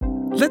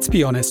Let's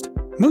be honest,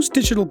 most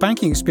digital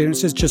banking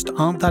experiences just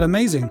aren't that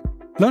amazing.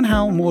 Learn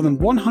how more than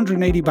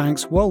 180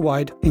 banks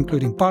worldwide,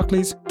 including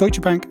Barclays, Deutsche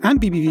Bank,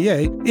 and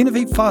BBVA,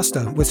 innovate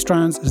faster with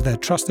Strands as their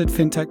trusted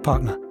fintech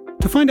partner.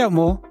 To find out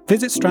more,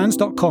 visit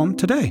strands.com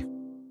today.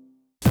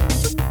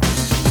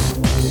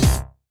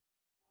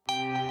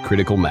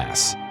 Critical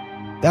mass.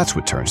 That's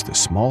what turns the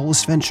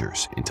smallest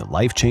ventures into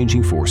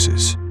life-changing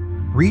forces.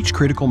 Reach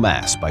critical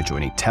mass by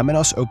joining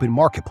Temenos Open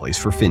Marketplace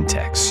for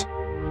fintechs,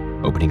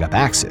 opening up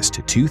access to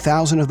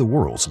 2,000 of the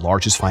world's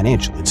largest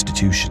financial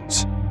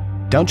institutions.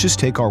 Don't just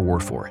take our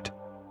word for it.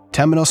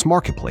 Temenos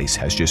Marketplace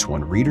has just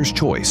won Reader's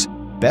Choice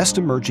Best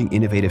Emerging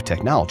Innovative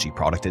Technology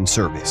Product and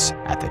Service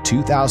at the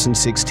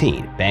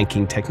 2016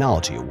 Banking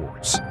Technology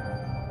Awards.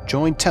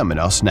 Join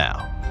Temenos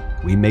now.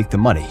 We make the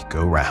money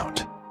go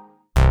round.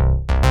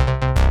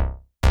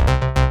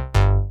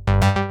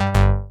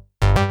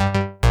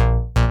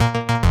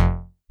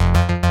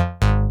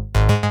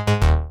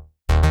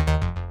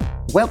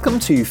 Welcome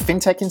to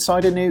FinTech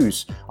Insider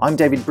News. I'm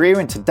David Breer,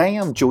 and today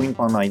I'm joined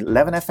by my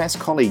 11FS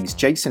colleagues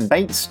Jason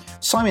Bates,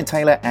 Simon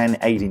Taylor and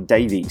Aidan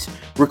Davies,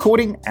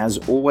 recording as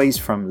always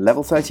from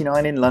Level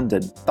 39 in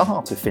London, the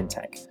heart of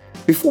FinTech.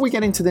 Before we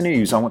get into the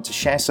news, I want to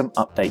share some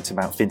updates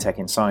about FinTech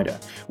Insider.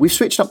 We've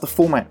switched up the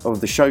format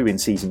of the show in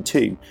Season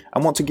 2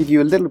 and want to give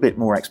you a little bit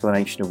more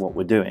explanation of what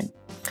we're doing.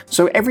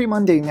 So every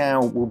Monday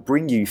now we'll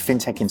bring you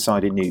FinTech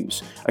Insider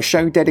News, a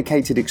show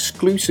dedicated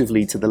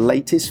exclusively to the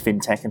latest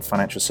FinTech and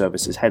financial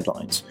services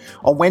headlines.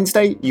 On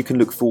Wednesday, you can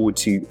look forward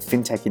to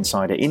FinTech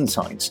Insider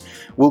Insights.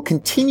 We'll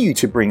continue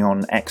to bring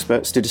on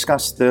experts to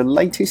discuss the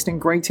latest and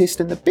greatest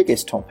and the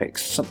biggest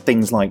topics,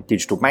 things like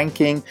digital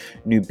banking,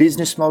 new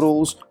business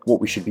models,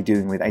 what we should be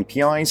doing with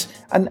APIs,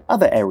 and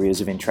other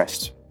areas of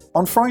interest.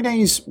 On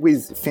Fridays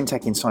with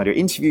FinTech Insider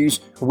interviews,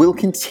 we'll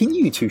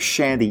continue to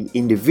share the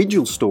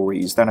individual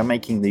stories that are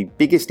making the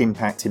biggest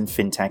impact in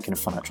FinTech and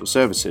financial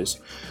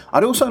services.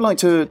 I'd also like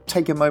to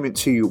take a moment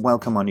to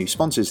welcome our new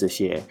sponsors this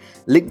year,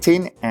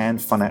 LinkedIn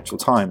and Financial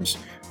Times.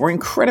 We're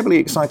incredibly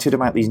excited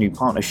about these new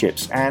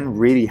partnerships and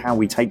really how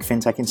we take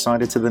FinTech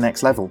Insider to the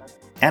next level.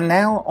 And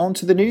now on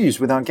to the news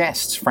with our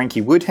guests,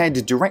 Frankie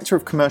Woodhead, Director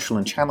of Commercial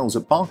and Channels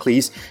at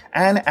Barclays,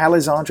 and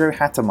Alessandro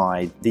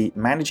Hattamai, the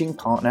Managing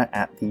Partner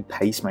at the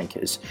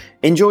Pacemakers.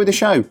 Enjoy the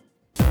show.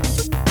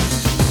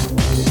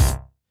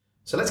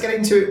 So let's get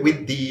into it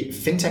with the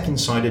FinTech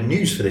Insider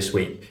news for this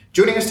week.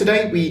 Joining us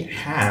today, we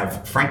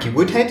have Frankie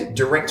Woodhead,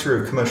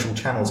 Director of Commercial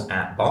Channels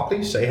at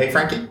Barclays. Say hey,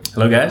 Frankie.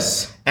 Hello,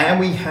 guys.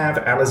 And we have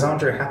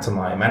Alessandro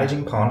Hattamai,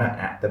 Managing Partner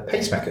at the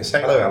Pacemakers.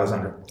 Say hello,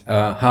 Alessandro.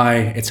 Hi,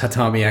 it's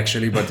Hatami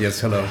actually, but yes,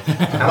 hello.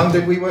 How long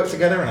did we work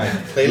together? And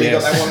I clearly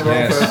got that one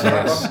wrong first.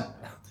 Yes.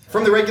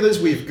 From the regulars,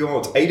 we've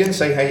got Aidan.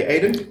 Say hey,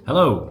 Aidan.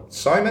 Hello.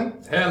 Simon.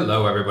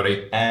 Hello,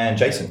 everybody. And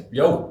Jason.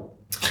 Yo.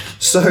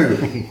 So,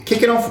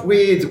 kicking off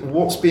with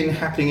what's been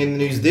happening in the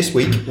news this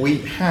week, we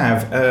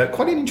have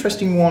quite an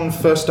interesting one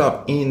first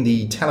up in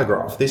the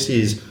Telegraph. This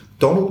is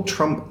Donald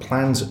Trump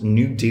plans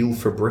New Deal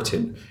for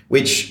Britain,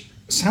 which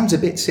sounds a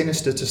bit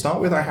sinister to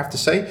start with, I have to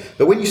say.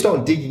 But when you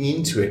start digging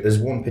into it, there's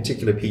one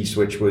particular piece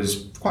which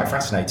was quite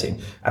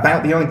fascinating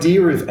about the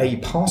idea of a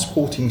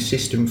passporting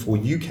system for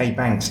UK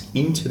banks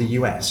into the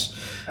US.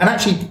 And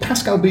actually,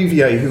 Pascal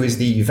Bouvier, who is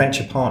the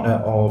venture partner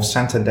of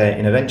Santander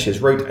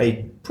Innoventures, wrote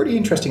a pretty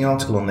interesting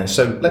article on this.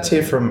 So let's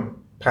hear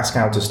from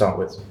Pascal to start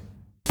with.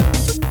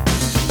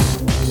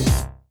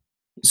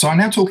 So I'm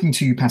now talking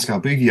to Pascal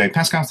Bouvier.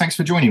 Pascal, thanks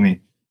for joining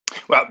me.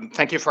 Well,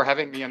 thank you for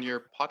having me on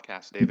your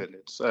podcast, David.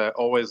 It's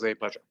always a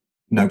pleasure.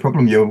 No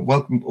problem. You're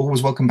welcome.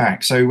 Always welcome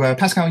back. So,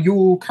 Pascal,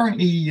 you're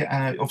currently,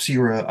 obviously,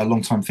 you're a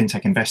long-time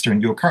fintech investor,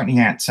 and you're currently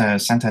at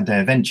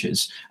Santander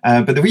Ventures.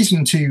 But the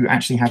reason to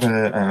actually have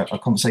a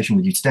conversation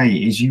with you today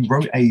is you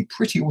wrote a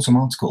pretty awesome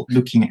article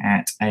looking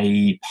at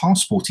a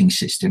passporting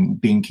system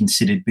being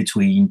considered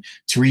between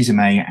Theresa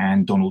May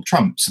and Donald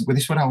Trump. So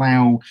this would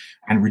allow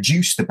and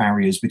reduce the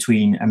barriers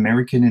between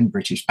American and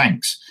British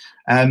banks.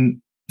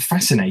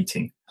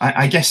 Fascinating.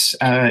 I guess,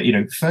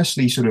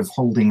 firstly, sort of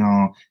holding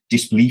our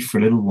disbelief for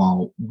a little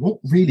while, what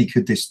really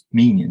could this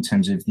mean in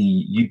terms of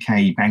the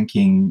UK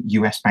banking,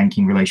 US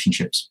banking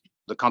relationships?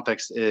 The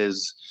context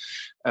is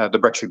the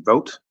Brexit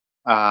vote.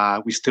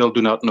 We still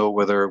do not know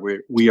whether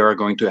we are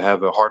going to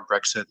have a hard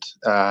Brexit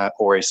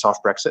or a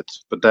soft Brexit,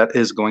 but that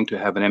is going to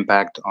have an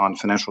impact on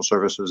financial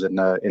services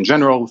in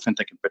general,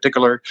 fintech in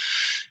particular,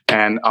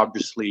 and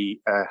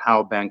obviously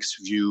how banks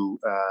view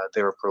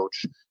their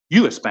approach.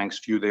 U.S. banks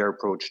view their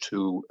approach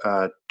to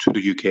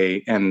the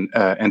UK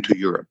and to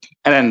Europe.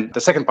 And then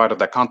the second part of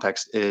that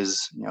context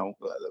is,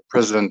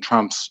 President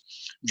Trump's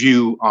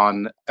view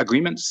on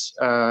agreements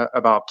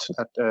about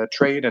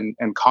trade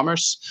and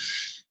commerce.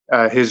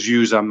 His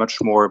views are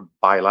much more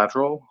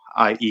bilateral,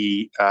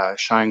 i.e.,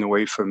 shying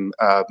away from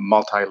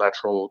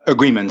multilateral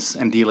agreements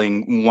and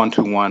dealing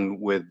one-to-one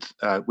with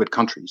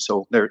countries.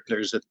 So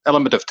there's an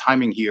element of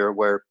timing here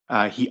where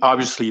he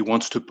obviously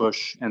wants to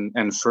push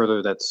and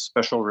further that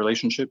special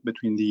relationship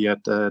between the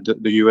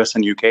U.S.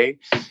 and U.K.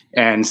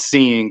 and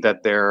seeing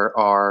that there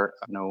are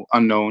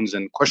unknowns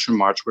and question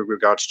marks with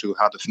regards to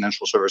how the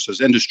financial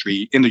services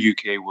industry in the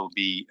U.K. will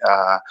be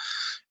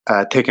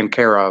taken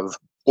care of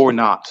or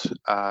not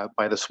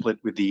by the split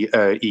with the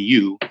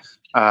EU,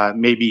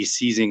 maybe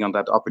seizing on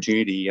that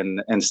opportunity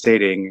and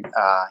stating,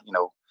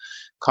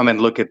 come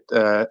and look at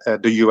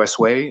the US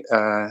way,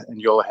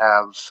 and you'll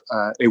have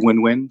a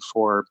win-win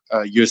for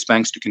US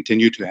banks to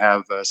continue to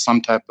have some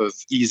type of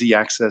easy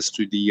access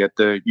to the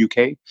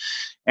UK,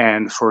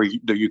 and for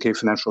the UK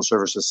financial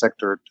services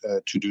sector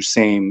to do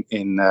same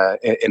in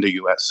the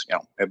US.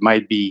 It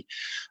might be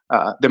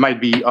there might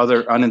be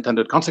other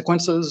unintended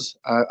consequences,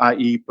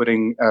 i.e.,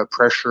 putting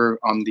pressure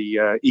on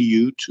the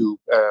EU to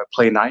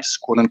play nice,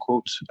 quote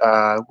unquote,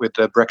 with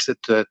the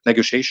Brexit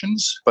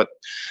negotiations. But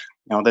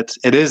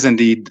it is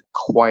indeed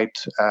quite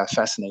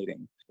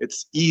fascinating.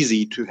 It's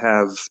easy to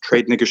have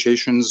trade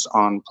negotiations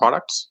on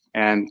products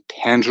and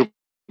tangible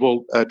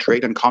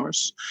trade and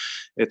commerce.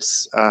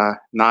 It's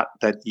not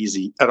that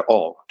easy at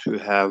all to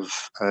have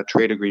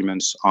trade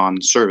agreements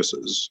on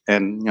services,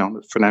 and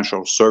the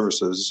financial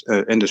services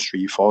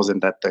industry falls in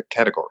that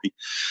category.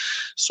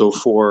 So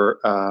for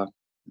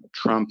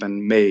Trump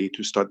and May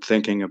to start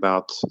thinking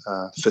about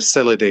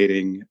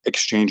facilitating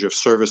exchange of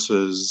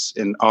services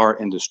in our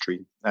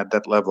industry at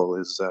that level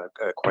is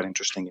quite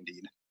interesting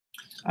indeed.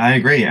 I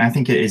agree. I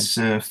think it is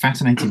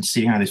fascinating to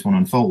see how this one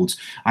unfolds.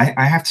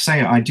 I have to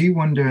say, I do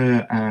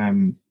wonder,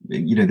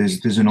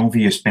 there's an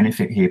obvious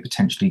benefit here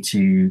potentially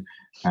to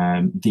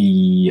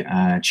the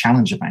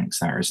challenger banks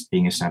that are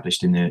being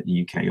established in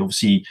the UK.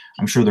 Obviously,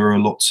 I'm sure there are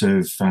lots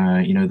of,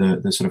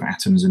 the sort of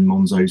Atoms and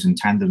Monzos and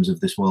Tandems of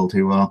this world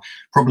who are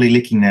probably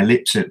licking their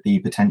lips at the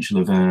potential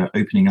of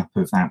opening up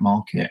of that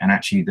market and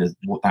actually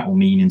what that will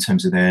mean in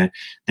terms of their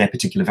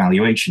particular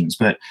valuations.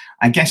 But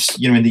I guess,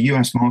 in the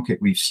US market,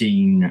 we've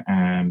seen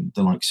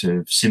the likes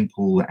of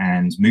Simple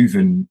and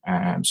Movin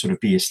sort of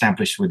be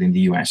established within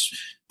the US,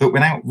 but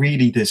without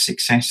really the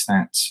success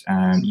that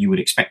you would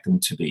expect them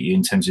to be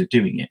in terms of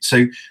doing it.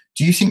 So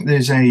do you think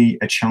there's a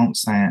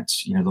chance that,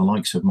 the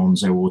likes of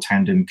Monzo or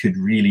Tandem could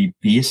really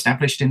be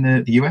established in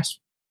the US?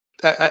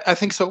 I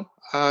think so.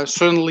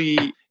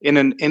 Certainly in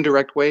an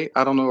indirect way.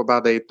 I don't know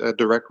about a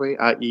direct way,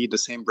 i.e. the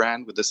same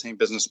brand with the same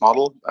business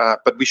model.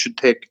 But we should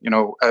take,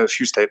 a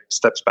few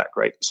steps back,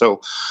 right?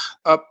 So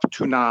up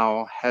to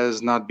now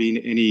has not been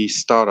any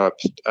startup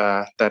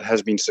that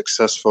has been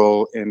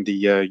successful in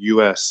the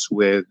US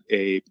with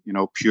a,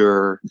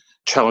 pure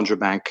challenger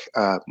bank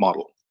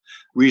model.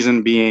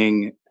 Reason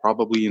being,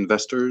 probably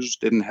investors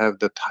didn't have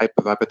the type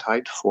of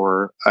appetite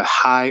for a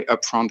high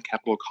upfront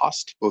capital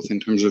cost, both in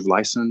terms of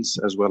license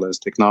as well as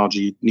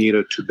technology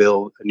needed to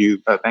build a new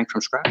bank from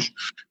scratch,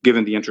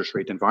 given the interest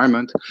rate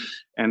environment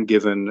and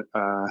given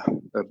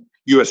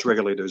U.S.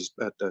 regulators'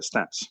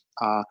 stance.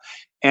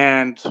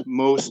 And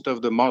most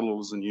of the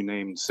models, and you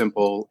named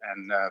Simple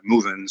and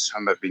Movin,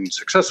 some have been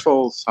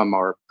successful, some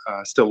are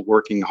still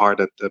working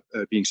hard at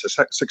being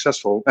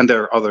successful, and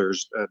there are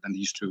others than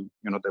these two,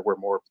 that were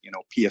more,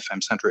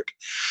 PFM centric,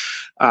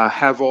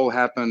 have all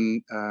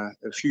happened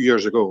a few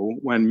years ago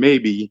when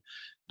maybe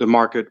the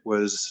market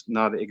was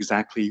not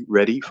exactly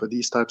ready for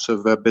these types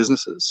of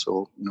businesses,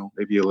 so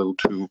maybe a little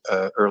too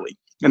early.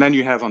 And then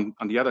you have on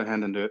the other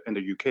hand in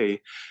the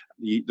UK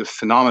the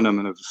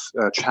phenomenon of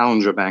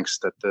challenger banks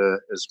that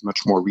is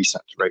much more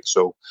recent, right?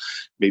 So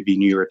maybe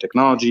newer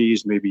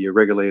technologies, maybe a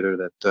regulator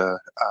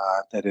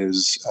that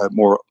is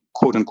more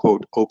quote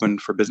unquote open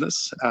for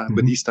business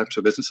with these types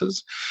of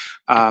businesses,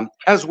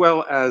 as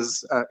well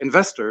as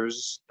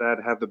investors that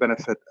have the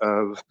benefit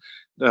of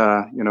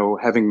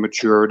having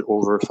matured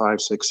over 5,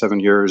 6, 7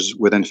 years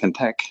within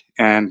fintech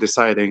and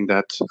deciding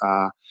that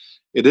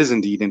it is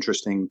indeed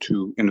interesting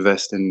to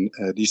invest in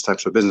these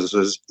types of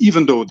businesses,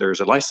 even though there's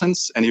a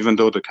license and even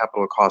though the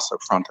capital costs up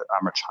front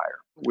are much higher.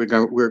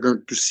 We're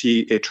going to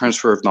see a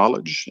transfer of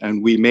knowledge,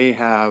 and we may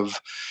have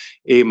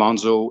a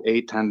Monzo,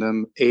 a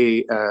Tandem,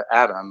 a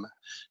Atom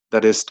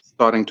that is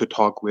starting to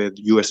talk with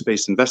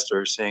US-based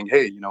investors saying,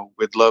 hey,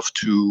 we'd love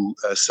to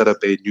set up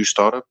a new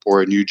startup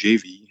or a new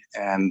JV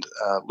and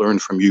learn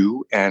from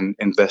you and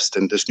invest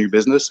in this new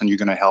business, and you're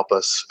going to help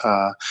us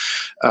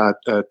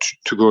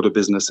to grow the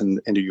business in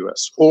the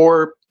US.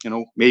 Or,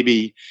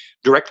 maybe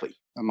directly,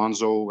 a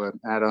Monzo,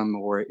 Atom,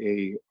 or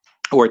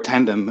a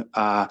Tandem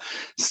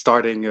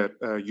starting a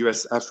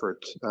US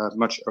effort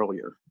much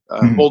earlier.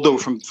 Although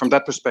from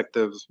that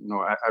perspective,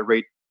 I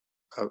rate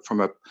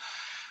from a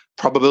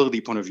probability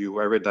point of view,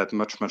 I read that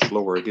much, much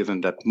lower, given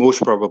that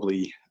most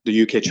probably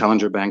the UK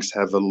challenger banks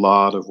have a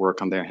lot of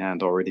work on their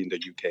hand already in the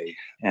UK.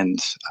 And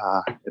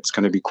it's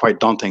going to be quite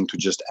daunting to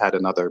just add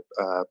another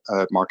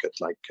market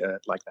like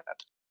that.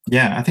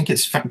 Yeah, I think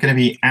it's going to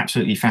be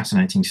absolutely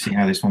fascinating to see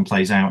how this one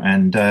plays out,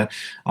 and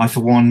I,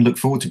 for one, look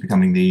forward to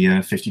becoming the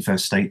 51st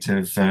state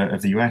of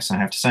the US. I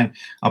have to say,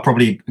 I'll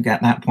probably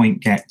at that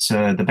point get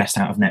the best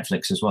out of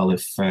Netflix as well,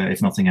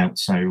 if nothing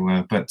else.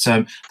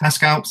 So,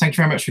 Pascal, thank you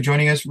very much for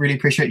joining us. Really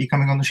appreciate you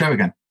coming on the show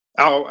again.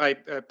 Oh, I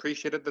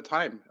appreciated the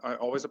time.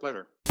 Always a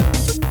pleasure.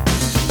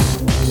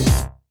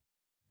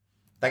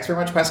 Thanks very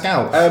much,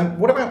 Pascal.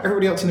 What about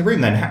everybody else in the room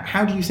then?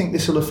 How do you think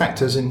this will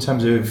affect us in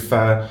terms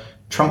of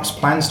Trump's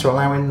plans to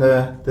allow in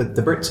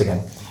the Brits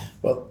again?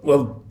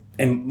 Well,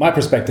 in my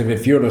perspective,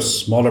 if you're the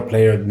smaller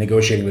player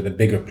negotiating with a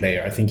bigger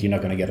player, I think you're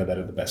not going to get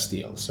the best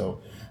deal.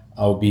 So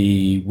I'll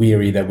be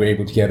weary that we're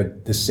able to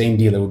get the same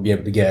deal that we'll be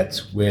able to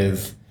get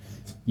with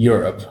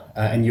Europe.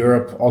 And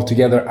Europe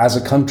altogether as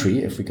a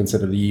country, if we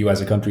consider the EU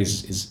as a country,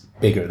 is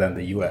bigger than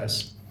the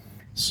US.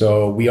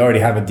 So we already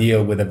have a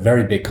deal with a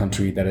very big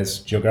country that is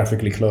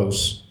geographically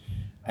close.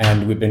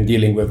 And we've been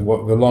dealing with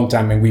for a long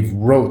time, and we've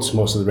wrote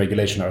most of the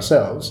regulation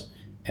ourselves.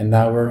 And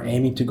now we're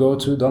aiming to go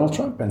to Donald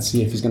Trump and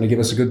see if he's going to give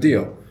us a good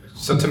deal.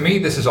 So to me,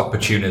 this is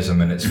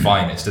opportunism in its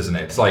finest, isn't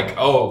it? It's like,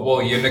 oh,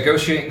 well, you're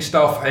negotiating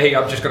stuff. Hey,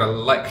 I've just got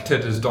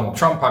elected as Donald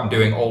Trump. I'm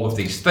doing all of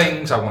these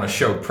things. I want to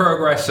show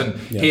progress. And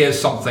here's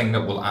something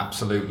that will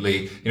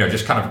absolutely,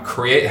 just kind of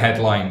create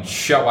headlines,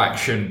 show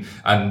action.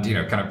 And,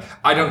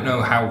 I don't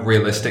know how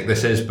realistic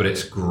this is, but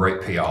it's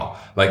great PR.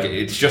 Like,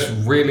 it's just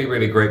really,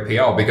 really great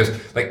PR because,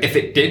 like, if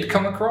it did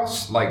come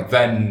across, like,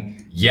 then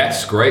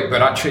yes, great.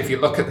 But actually, if you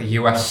look at the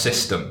US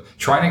system,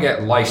 trying to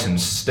get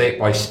licensed state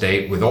by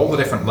state with all the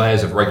different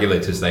layers of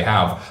regulators they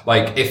have,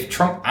 like if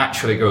Trump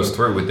actually goes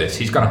through with this,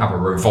 he's going to have a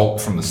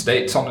revolt from the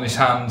states on his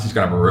hands. He's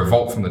going to have a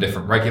revolt from the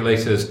different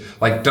regulators.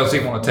 Like, does he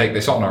want to take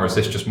this on, or is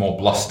this just more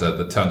bluster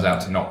that turns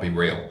out to not be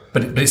real?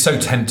 But it's so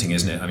tempting,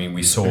 isn't it? I mean,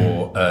 we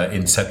saw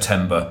in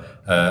September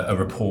a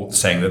report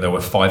saying that there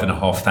were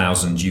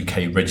 5,500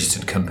 UK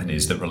registered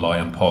companies that rely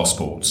on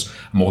passports,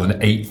 more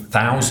than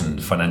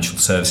 8,000 financial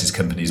services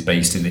companies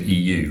based in the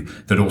EU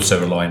that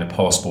also rely on a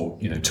passport,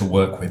 to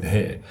work with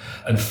here.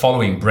 And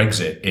following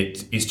Brexit,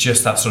 it's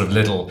just that sort of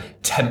little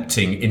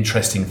tempting,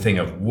 interesting thing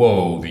of,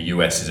 whoa, the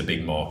US is a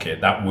big market.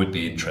 That would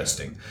be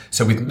interesting.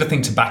 So with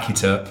nothing to back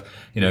it up,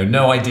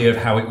 no idea of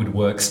how it would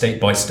work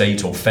state by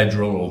state or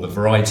federal or the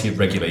variety of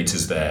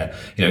regulators there.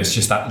 It's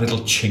just that little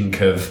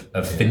chink of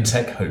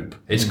fintech hope.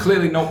 It's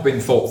clearly not been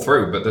thought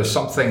through, but there's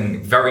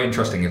something very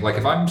interesting. Like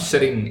if I'm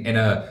sitting in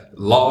a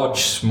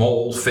large,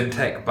 small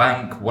fintech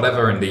bank,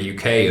 whatever in the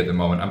UK at the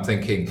moment, I'm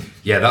thinking,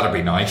 yeah, that'd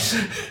be nice.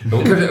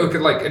 It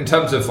could, like in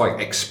terms of like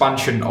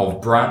expansion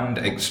of brand,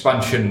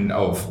 expansion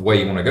of where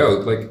you want to go,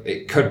 like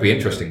it could be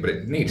interesting, but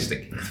it needs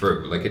thinking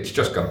through. Like it's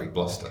just got to be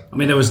bluster. I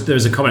mean, there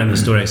was a comment in the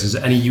story that says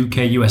any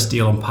UK-US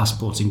deal on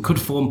passporting could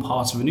form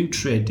part of a new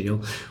trade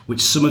deal,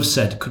 which some have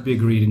said could be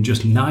agreed in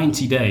just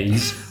 90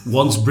 days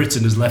once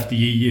Britain has left the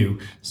EU.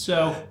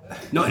 So,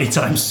 not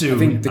anytime soon. I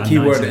think the key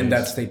word in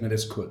that statement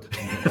is could.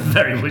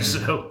 Very much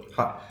so.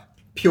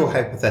 Pure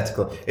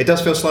hypothetical. It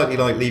does feel slightly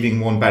like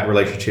leaving one bad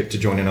relationship to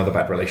join another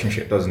bad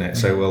relationship, doesn't it?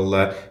 So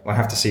we'll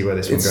have to see where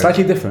this one goes. It's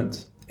slightly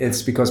different.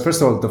 It's because,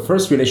 first of all, the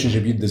first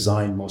relationship, you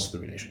design most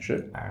of the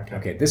relationship.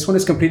 Okay. This one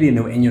is completely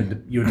new, and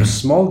you're the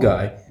small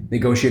guy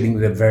negotiating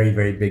with a very,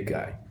 very big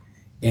guy.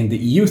 In the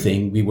EU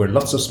thing, we were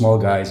lots of small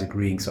guys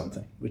agreeing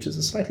something, which is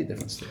a slightly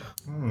different story.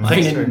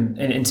 I think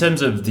in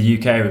terms of the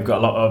UK, we've got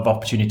a lot of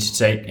opportunity to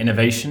take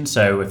innovation.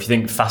 So if you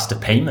think faster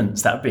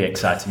payments, that would be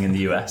exciting in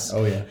the US.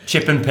 Oh, yeah.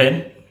 Chip and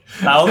pin.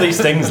 All these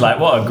things,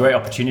 like what a great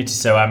opportunity.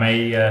 So I'm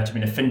a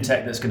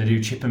fintech that's going to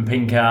do chip and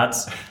pin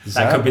cards.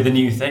 That could be the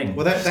new thing.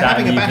 Well, they're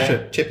having a bash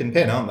at chip and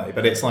pin, aren't they?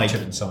 But it's like,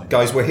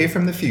 guys, we're here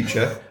from the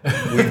future.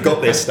 We've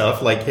got this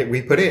stuff. Like,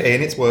 we put it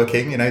in, it's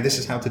working. This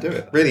is how to do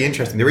it. Really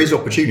interesting. There is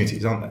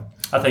opportunities, aren't there?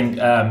 I think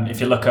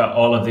if you look at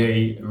all of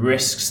the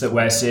risks that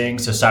we're seeing,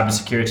 so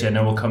cybersecurity, I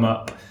know will come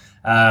up.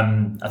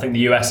 I think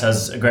the US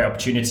has a great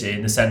opportunity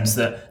in the sense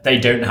that they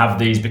don't have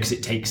these because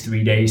it takes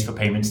 3 days for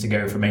payments to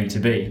go from A to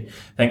B.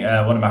 I think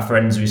one of my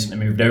friends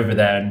recently moved over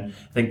there, and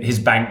I think his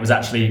bank was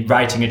actually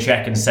writing a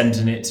check and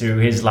sending it to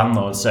his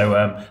landlord. So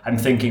I'm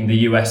thinking the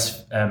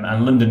US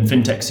and London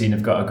fintech scene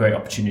have got a great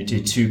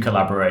opportunity to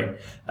collaborate.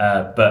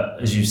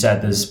 But as you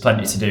said, there's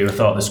plenty to do. I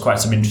thought there's quite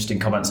some interesting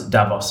comments at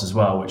Davos as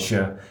well, which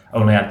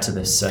only add to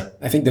this.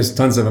 I think there's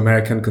tons of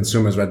American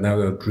consumers right now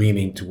that are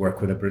dreaming to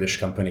work with a British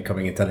company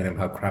coming and telling them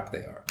how crap they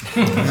are.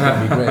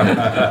 That'd be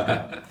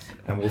great.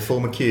 And we'll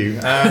form a queue.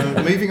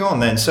 Moving on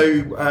then.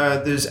 So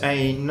there's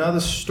another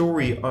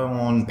story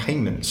on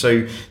payment.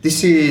 So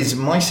this is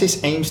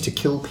Misys aims to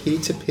kill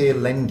peer-to-peer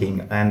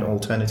lending and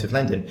alternative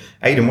lending.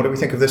 Aidan, what do we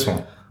think of this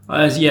one?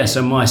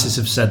 So Misys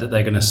have said that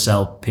they're going to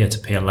sell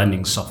peer-to-peer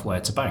lending software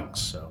to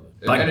banks. So.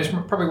 And it's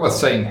probably worth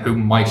saying who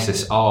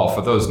Misys are.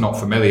 For those not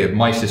familiar,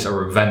 Misys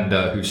are a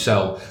vendor who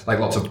sell like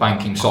lots of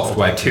banking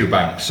software to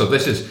banks. So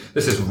this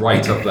is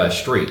right up their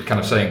street, kind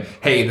of saying,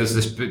 hey,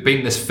 there's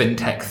been this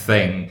fintech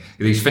thing.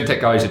 These fintech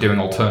guys are doing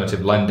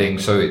alternative lending.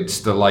 So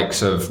it's the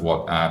likes of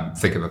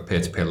think of a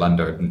peer-to-peer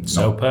lender.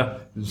 Zopa.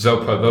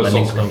 Those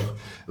sorts of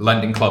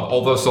Lending Club,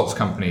 all those sorts of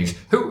companies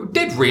who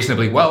did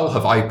reasonably well,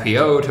 have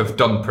IPO'd, have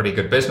done pretty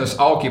good business.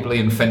 Arguably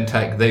in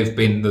fintech, they've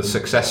been the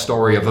success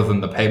story other than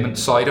the payment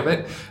side of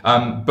it.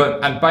 And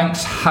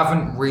banks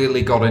haven't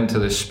really got into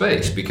this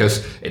space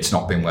because it's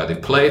not been where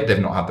they've played. They've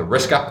not had the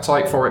risk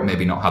appetite for it,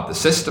 maybe not had the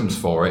systems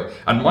for it.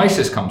 And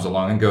Mises comes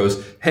along and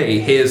goes, hey,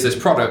 here's this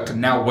product,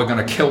 now we're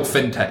going to kill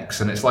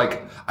fintechs. And it's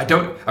like,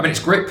 it's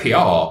great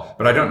PR,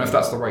 but I don't know if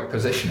that's the right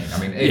positioning.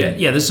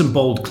 There's some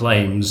bold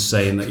claims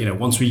saying that,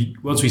 once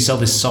we sell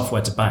this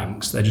software to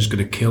banks, they're just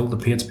going to kill the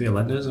peer-to-peer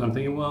lenders. And I'm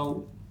thinking,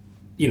 well,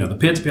 the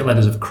peer-to-peer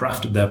lenders have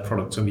crafted their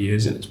product over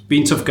years, and it's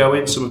been tough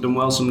going. Some have done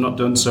well, some not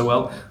done so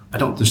well. I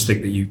don't just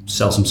think that you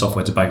sell some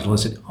software to banks and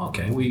they say,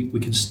 okay, we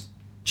can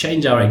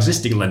change our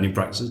existing lending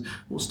practices.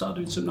 We'll start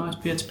doing some nice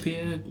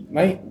peer-to-peer.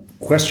 My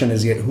question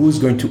is, who's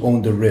going to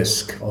own the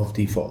risk of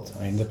default?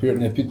 In the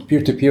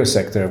peer-to-peer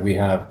sector, we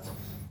have,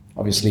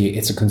 obviously,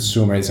 it's a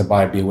consumer, it's a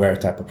buyer beware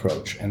type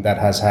approach, and that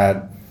has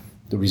had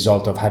the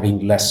result of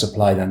having less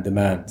supply than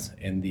demand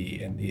in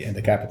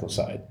the capital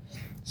side.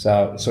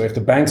 So if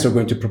the banks are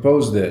going to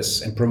propose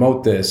this and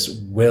promote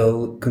this,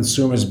 will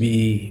consumers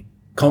be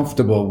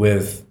comfortable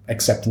with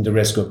accepting the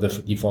risk of the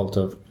default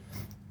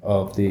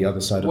of the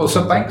other side? Well,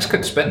 so banks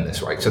could spin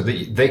this, right? So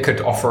they could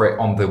offer it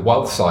on the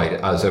wealth side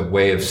as a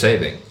way of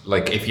saving.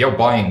 Like if you're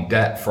buying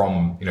debt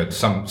from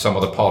some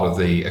other part of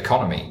the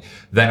economy,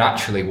 then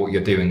actually what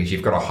you're doing is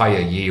you've got a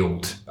higher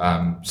yield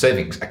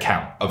savings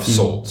account of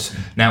sorts.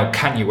 Now,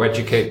 can you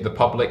educate the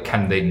public?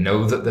 Can they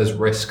know that there's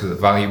risk, that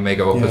value may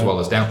go up as well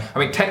as down?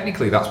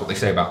 Technically that's what they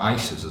say about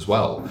ISAs as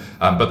well,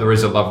 but there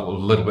is a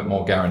little bit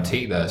more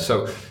guarantee there.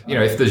 So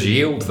if there's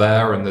yield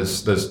there and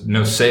there's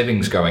no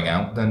savings going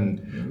out,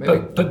 then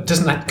maybe. But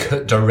doesn't that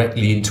cut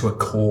directly into a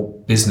core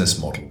business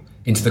model,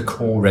 into the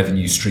core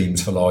revenue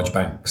streams for large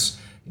banks?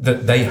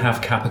 That they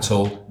have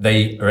capital,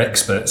 they are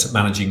experts at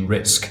managing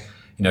risk,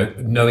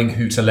 knowing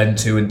who to lend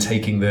to and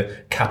taking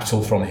the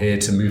capital from here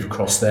to move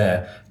across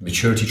there,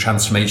 maturity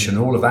transformation,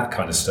 all of that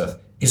kind of stuff.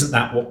 Isn't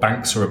that what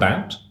banks are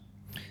about?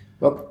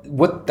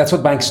 Well, that's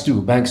what banks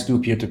do. Banks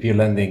do peer-to-peer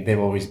lending. They've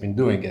always been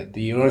doing it.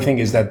 The only thing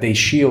is that they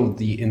shield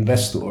the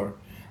investor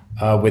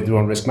with their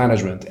own risk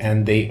management,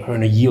 and they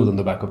earn a yield on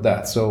the back of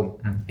that. So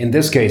in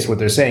this case, what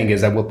they're saying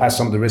is that we'll pass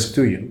some of the risk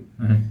to you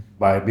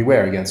by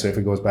beware again. So if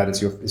it goes bad,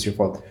 it's your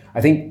fault.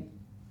 I think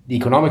the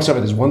economics of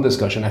it is one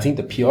discussion. I think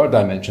the PR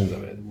dimensions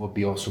of it will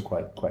be also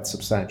quite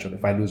substantial.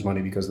 If I lose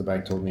money because the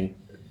bank told me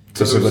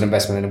this is a good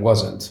investment and it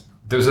wasn't.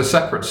 There's a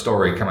separate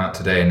story come out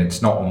today, and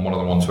it's not on one of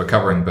the ones we're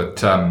covering,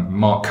 but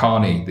Mark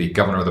Carney, the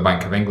governor of the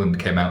Bank of England,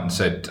 came out and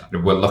said,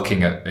 we're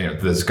looking at,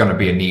 there's going to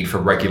be a need for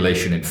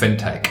regulation in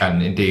fintech.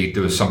 And indeed,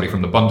 there was somebody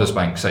from the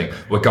Bundesbank saying,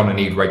 we're going to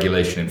need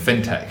regulation in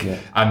fintech. Yeah.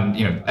 And,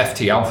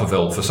 FT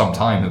Alphaville for some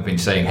time have been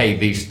saying, hey,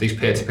 these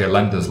peer-to-peer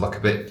lenders look a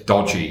bit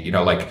dodgy.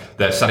 Like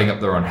they're setting up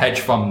their own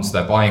hedge funds,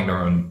 they're buying their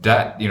own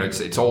debt.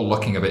 It's all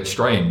looking a bit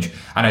strange.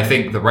 And I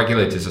think the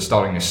regulators are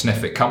starting to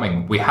sniff it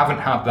coming. We haven't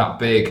had that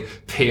big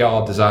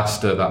PR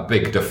disaster, that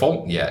big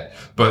default yet,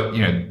 but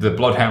the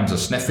bloodhounds are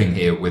sniffing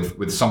here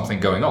with something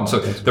going on. So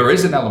there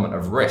is an element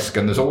of risk,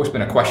 and there's always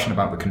been a question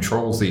about the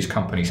controls these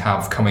companies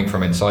have coming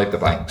from inside the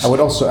banks. I would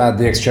also add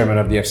the ex-chairman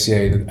of the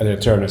FCA, Adair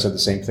Turner, said the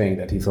same thing,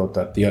 that he thought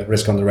that the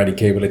risk on the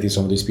eradicability of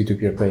some of these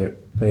peer-to-peer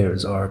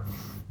players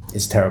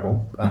is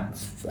terrible. I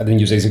didn't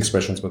use these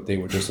expressions, but they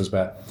were just as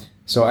bad.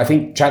 So I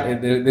think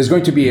there's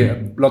going to be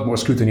a lot more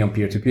scrutiny on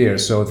peer-to-peer.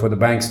 So for the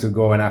banks to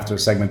go in after a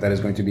segment that is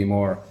going to be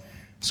more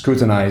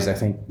scrutinized, I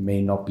think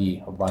may not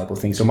be a viable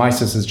thing. So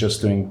Mises is just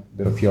doing a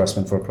bit of PR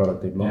spin for a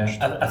product they've launched.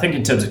 Yeah. I think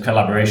in terms of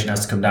collaboration, it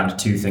has to come down to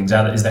two things.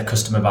 Either is their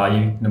customer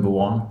value, number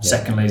one. Yeah.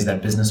 Secondly, is their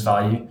business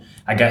value.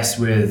 I guess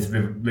with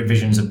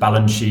revisions of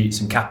balance sheets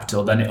and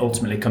capital, then it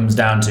ultimately comes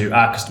down to,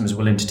 are customers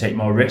willing to take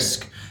more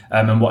risk?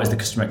 And what is the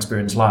customer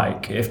experience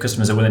like? If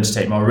customers are willing to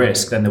take more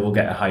risk, then they will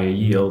get a higher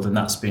yield. And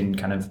that's been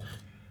kind of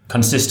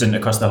consistent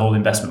across the whole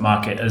investment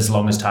market as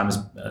long as time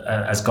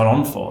has gone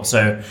on for.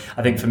 So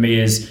I think for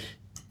me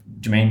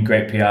Jermaine,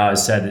 great PR,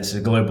 has said it's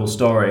a global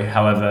story.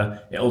 However,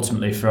 it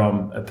ultimately,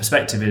 from a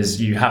perspective, is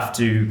you have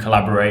to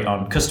collaborate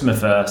on customer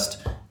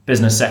first,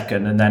 business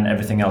second, and then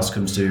everything else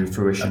comes to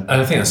fruition. And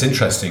I think that's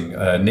interesting.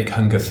 Nick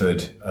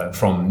Hungerford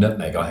from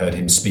Nutmeg, I heard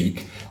him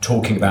speak,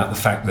 talking about the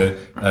fact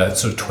that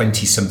sort of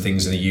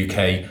 20-somethings in the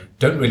UK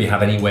don't really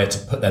have anywhere to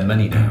put their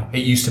money now.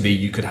 It used to be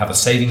you could have a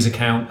savings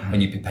account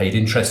and you'd be paid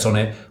interest on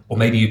it, or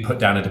maybe you put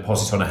down a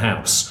deposit on a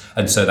house,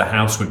 and so the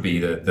house would be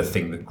the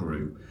thing that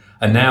grew.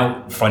 And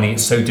now finding it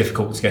so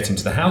difficult to get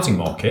into the housing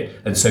market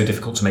and so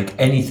difficult to make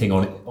anything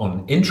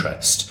on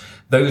interest,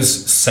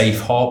 those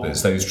safe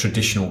harbours, those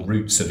traditional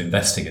routes of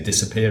investing are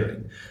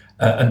disappearing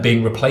and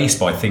being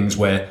replaced by things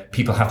where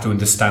people have to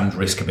understand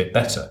risk a bit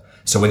better.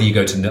 So whether you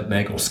go to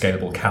Nutmeg or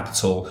Scalable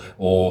Capital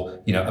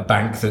or a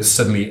bank that's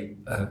suddenly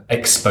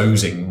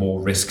exposing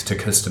more risk to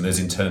customers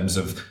in terms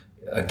of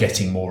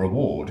getting more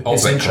reward. Oh,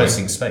 it's an Bitcoin.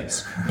 interesting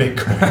space.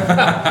 Bitcoin.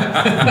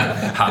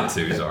 Had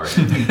to, sorry.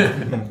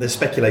 There's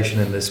speculation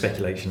and there's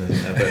speculation,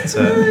 isn't there? But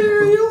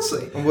we'll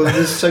see.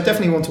 Well, so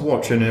definitely one to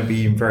watch, and it'll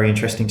be very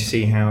interesting to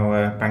see how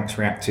banks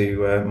react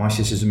to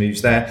Misis's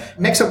moves there.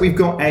 Next up, we've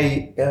got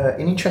an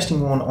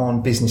interesting one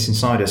on Business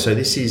Insider. So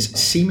this is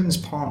Siemens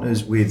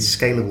partners with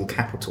Scalable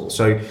Capital.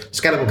 So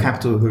Scalable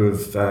Capital, who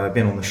have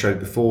been on the show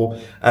before.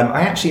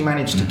 I actually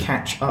managed to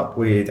catch up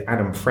with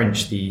Adam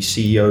French, the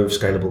CEO of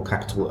Scalable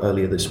Capital,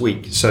 earlier this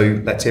week. So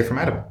let's hear from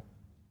Adam.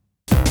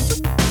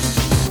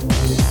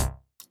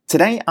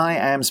 Today, I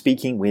am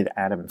speaking with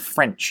Adam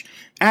French.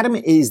 Adam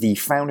is the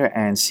founder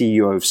and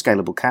CEO of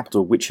Scalable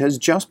Capital, which has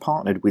just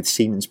partnered with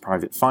Siemens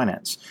Private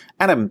Finance.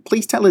 Adam,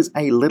 please tell us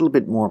a little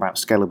bit more about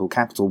Scalable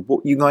Capital,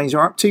 what you guys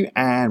are up to,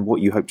 and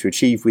what you hope to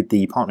achieve with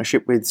the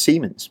partnership with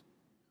Siemens.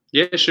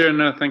 Yeah, sure.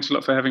 No, thanks a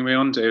lot for having me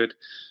on, David.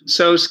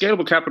 So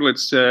Scalable Capital,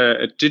 it's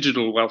a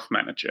digital wealth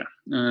manager.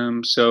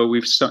 So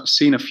we've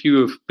seen a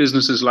few of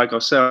businesses like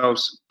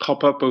ourselves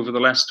pop up over the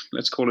last,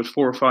 let's call it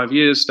 4 or 5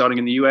 years, starting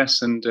in the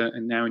US and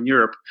now in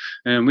Europe.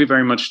 And we're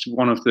very much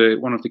one of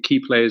the key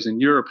players in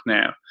Europe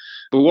now.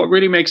 But what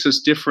really makes us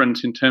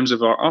different in terms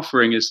of our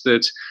offering is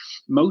that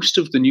most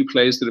of the new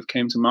players that have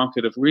came to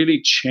market have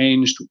really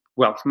changed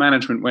wealth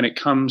management when it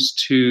comes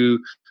to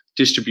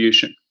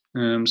distribution.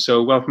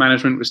 So wealth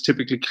management was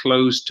typically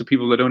closed to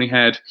people that only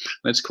had,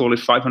 let's call it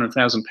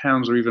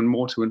 £500,000 or even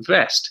more to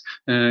invest.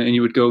 And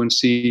you would go and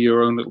see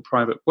your own little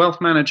private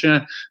wealth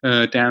manager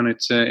down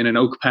in an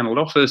oak paneled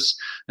office.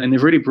 And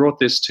they've really brought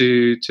this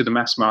to the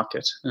mass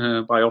market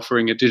by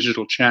offering a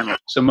digital channel.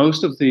 So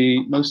most of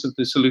the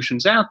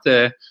solutions out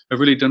there have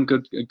really done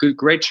a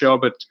great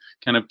job at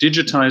kind of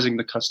digitizing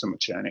the customer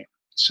journey.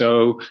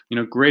 So,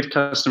 great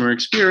customer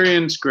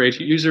experience, great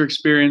user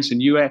experience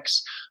and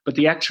UX, but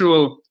the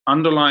actual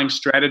underlying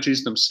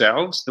strategies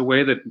themselves, the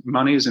way that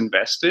money is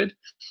invested,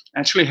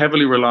 actually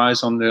heavily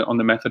relies on the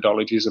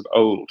methodologies of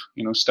old,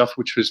 stuff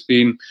which was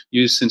being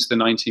used since the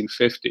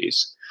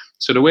 1950s.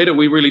 So the way that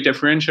we really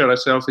differentiate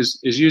ourselves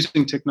is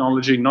using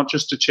technology not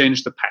just to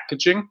change the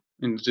packaging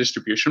in the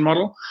distribution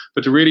model,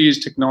 but to really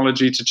use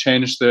technology to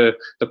change the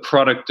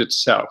product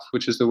itself,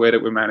 which is the way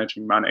that we're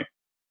managing money.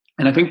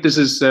 And I think this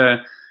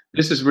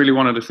is really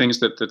one of the things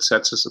that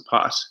sets us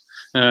apart.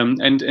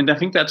 And I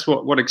think that's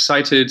what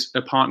excited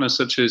a partner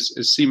such as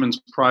Siemens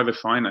Private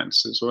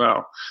Finance as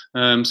well.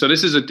 So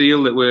this is a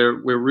deal that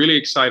we're really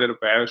excited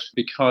about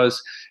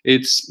because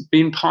it's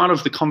been part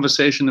of the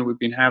conversation that we've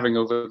been having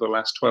over the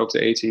last 12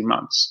 to 18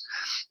 months.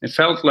 It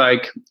felt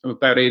like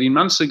about 18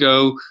 months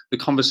ago, the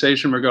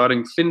conversation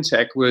regarding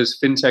fintech was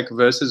fintech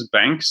versus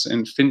banks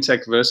and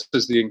fintech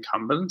versus the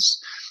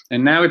incumbents.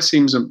 And now it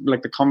seems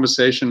like the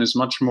conversation is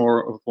much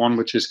more of one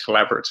which is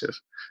collaborative.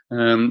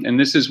 And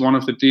this is one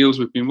of the deals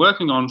we've been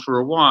working on for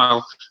a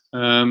while,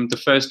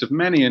 the first of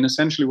many. And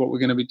essentially what we're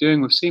going to be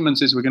doing with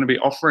Siemens is we're going to be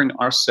offering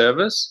our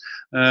service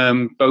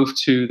both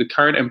to the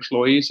current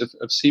employees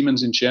of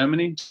Siemens in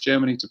Germany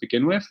to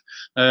begin with,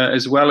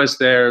 as well as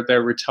their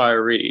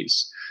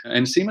retirees.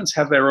 And Siemens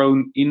have their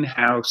own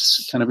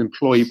in-house kind of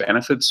employee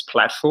benefits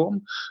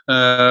platform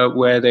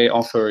where they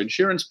offer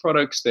insurance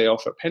products, they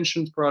offer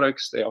pension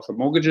products, they offer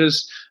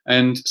mortgages,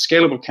 and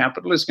Scalable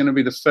Capital is going to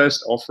be the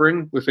first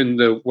offering within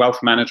the wealth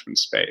management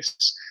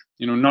space.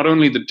 Not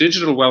only the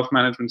digital wealth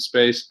management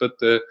space, but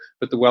the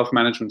wealth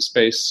management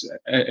space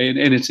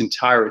in its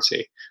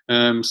entirety.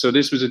 So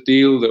this was a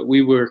deal that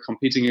we were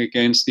competing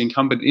against the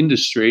incumbent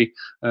industry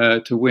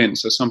to win.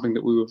 So something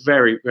that we were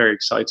very, very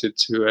excited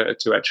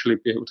to actually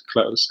be able to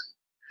close.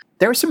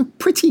 There are some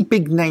pretty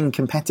big name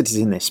competitors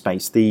in this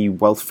space, the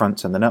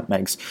Wealthfronts and the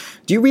Nutmegs.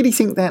 Do you really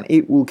think that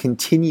it will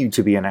continue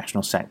to be a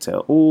national sector,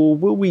 or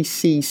will we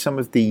see some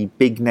of the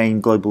big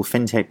name global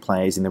fintech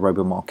players in the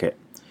robo market?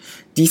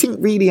 Do you think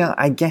really,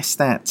 I guess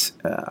that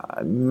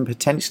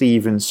potentially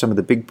even some of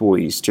the big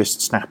boys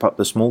just snap up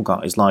the small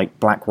guys like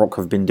BlackRock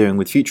have been doing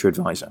with Future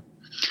Advisor?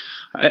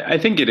 I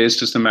think it is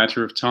just a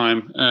matter of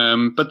time,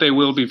 but they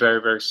will be very,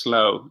 very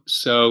slow.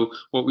 So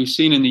what we've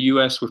seen in the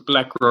US with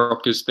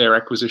BlackRock is their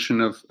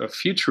acquisition of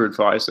Future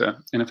Advisor.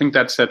 And I think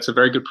that sets a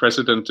very good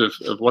precedent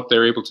of what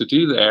they're able to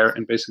do there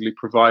and basically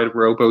provide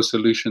robo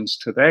solutions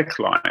to their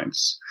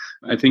clients.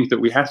 I think that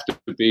we have to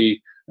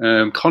be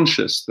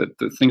conscious that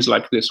things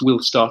like this will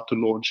start to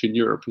launch in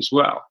Europe as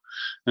well.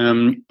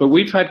 But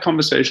we've had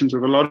conversations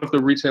with a lot of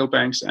the retail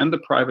banks and the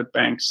private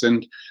banks,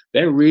 and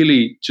they're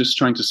really just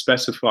trying to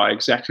specify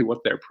exactly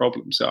what their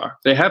problems are.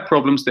 They have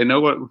problems. They know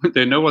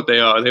what they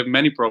are. They have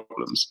many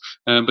problems,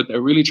 but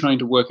they're really trying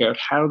to work out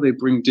how they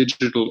bring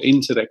digital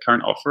into their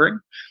current offering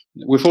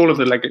with all of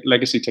the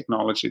legacy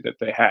technology that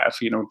they have,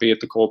 be it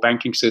the core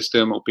banking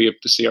system or be it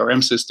the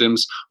CRM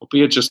systems or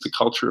be it just the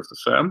culture of the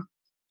firm.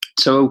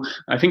 So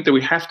I think that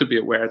we have to be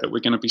aware that we're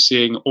going to be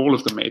seeing all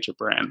of the major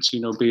brands,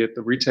 be it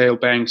the retail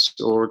banks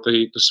or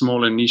the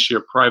smaller niche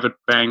private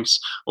banks,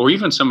 or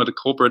even some of the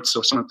corporates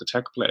or some of the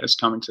tech players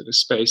coming to this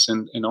space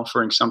and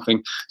offering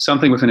something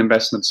with an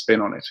investment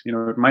spin on it.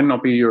 It might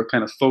not be your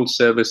kind of full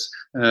service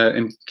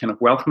in kind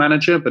of wealth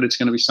manager, but it's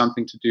going to be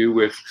something to do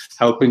with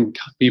helping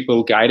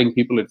people, guiding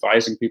people,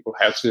 advising people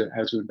how to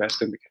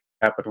invest in the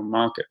capital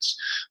markets.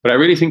 But I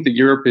really think that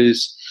Europe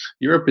is,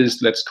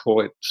 let's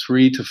call it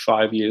 3 to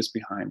 5 years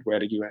behind where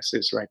the US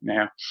is right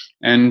now,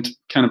 and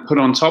kind of put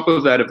on top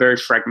of that a very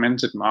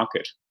fragmented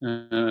market.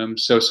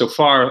 So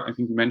far, I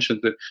think you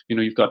mentioned that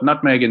you've got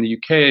Nutmeg in the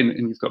UK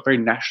and you've got very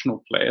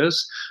national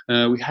players.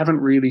 We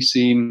haven't really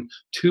seen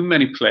too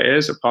many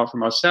players apart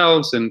from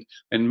ourselves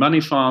and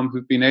Money Farm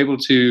who've been able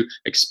to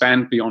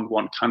expand beyond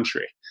one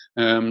country.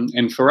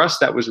 And for us,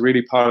 that was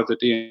really part of the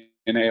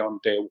DNA on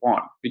day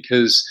one,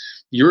 because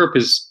Europe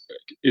is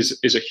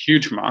a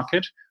huge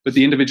market, but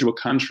the individual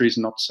countries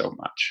not so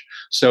much.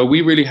 So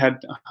we really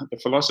had the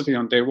philosophy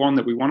on day one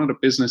that we wanted a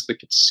business that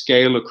could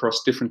scale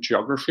across different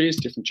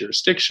geographies, different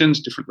jurisdictions,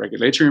 different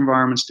regulatory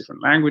environments,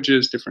 different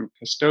languages, different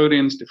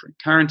custodians, different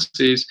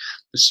currencies.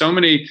 There's so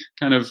many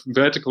kind of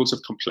verticals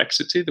of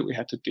complexity that we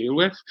had to deal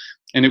with.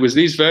 And it was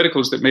these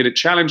verticals that made it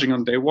challenging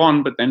on day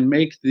one, but then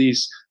make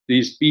these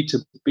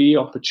B2B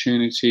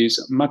opportunities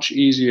much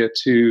easier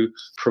to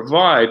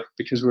provide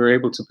because we're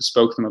able to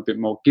bespoke them a bit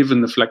more,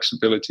 given the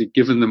flexibility,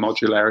 given the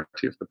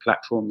modularity of the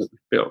platform that we've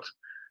built.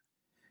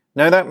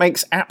 No, that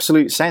makes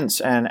absolute sense.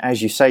 And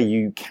as you say,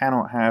 you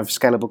cannot have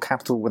scalable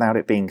capital without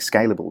it being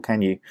scalable,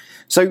 can you?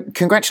 So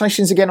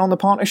congratulations again on the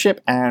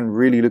partnership, and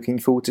really looking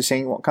forward to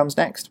seeing what comes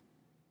next.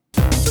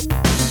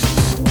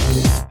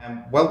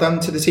 Well done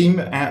to the team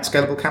at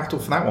Scalable Capital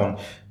for that one.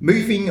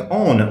 Moving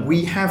on,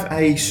 we have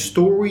a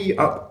story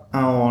up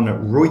on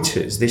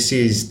Reuters. This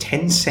is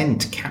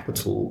Tencent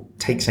Capital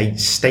takes a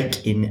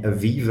stake in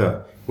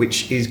Aviva,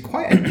 which is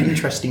quite an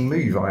interesting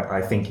move,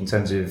 I think, in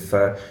terms of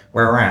where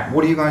we're at.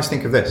 What do you guys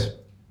think of this?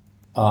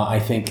 I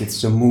think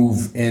it's a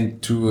move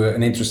into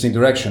an interesting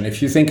direction.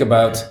 If you think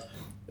about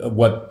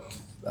what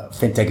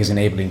fintech is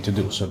enabling to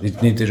do, so these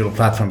digital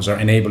platforms are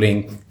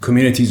enabling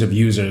communities of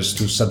users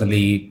to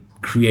suddenly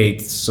create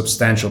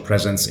substantial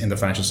presence in the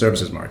financial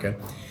services market.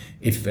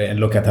 And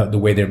look at the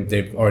way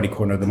they've already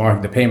cornered the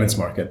market, the payments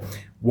market.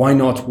 Why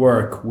not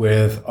work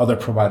with other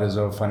providers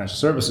of financial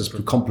services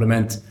to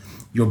complement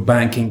your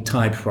banking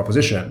type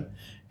proposition?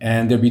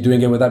 And they'll be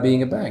doing it without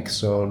being a bank.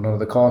 So none of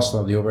the cost,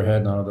 none of the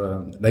overhead, none of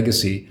the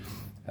legacy.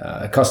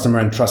 A customer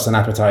and trust and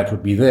appetite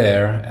would be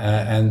there,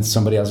 and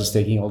somebody else is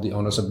taking all the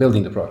onus of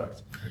building the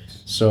product.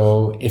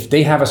 So if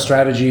they have a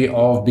strategy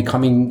of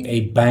becoming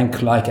a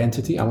bank-like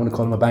entity, I want to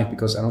call them a bank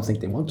because I don't think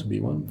they want to be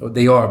one.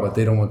 They are, but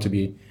they don't want to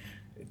be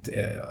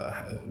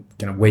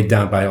kind of weighed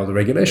down by all the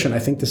regulation. I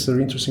think this is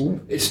an interesting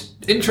move. It's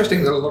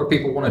interesting that a lot of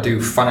people want to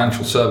do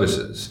financial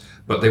services,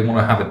 but they want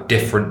to have a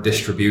different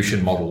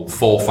distribution model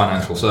for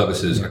financial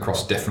services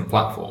across different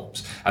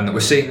platforms. And that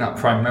we're seeing that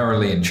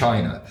primarily in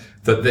China,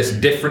 that this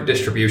different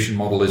distribution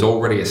model is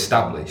already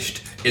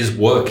established, is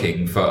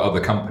working for other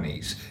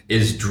companies,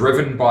 is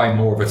driven by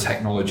more of a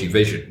technology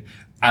vision,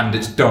 and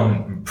it's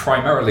done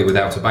primarily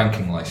without a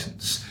banking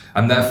license.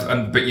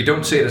 But you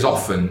don't see it as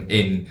often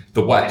in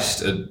the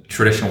West,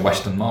 traditional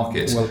Western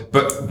markets.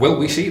 But will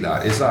we see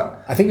that?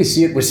 I think we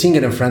see it. We're seeing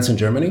it in France and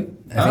Germany.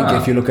 I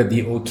think if you look at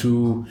the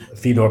O2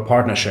 Fidor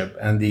partnership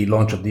and the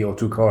launch of the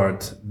O2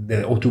 card, the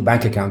O2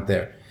 bank account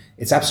there,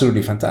 it's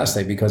absolutely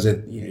fantastic because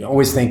you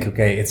always think,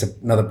 okay, it's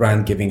another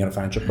brand giving a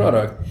financial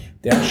product.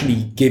 They're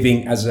actually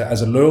giving as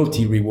a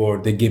loyalty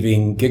reward, they're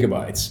giving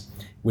gigabytes,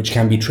 which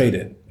can be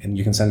traded, and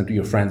you can send them to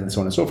your friends and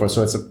so on and so forth.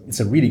 So it's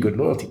a really good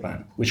loyalty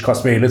plan, which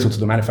costs very little to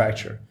the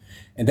manufacturer.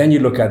 And then you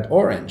look at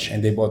Orange,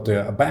 and they bought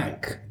a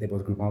bank. They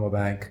bought Groupama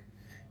Bank,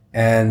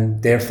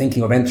 and they're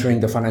thinking of entering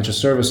the financial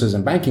services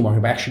and banking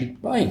market by actually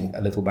buying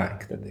a little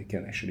bank that they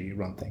can actually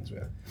run things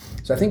with.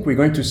 So I think we're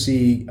going to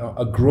see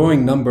a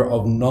growing number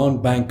of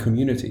non-bank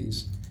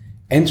communities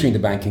entering the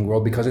banking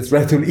world because it's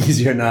relatively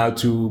easier now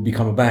to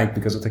become a bank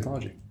because of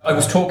technology. I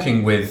was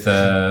talking with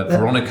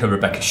Veronica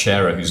Rebecca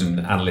Scherer, who's an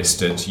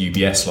analyst at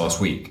UBS last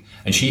week,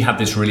 and she had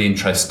this really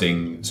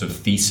interesting sort of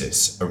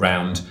thesis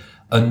around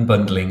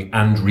unbundling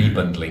and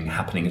rebundling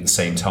happening at the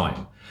same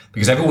time.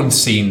 Because everyone's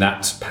seen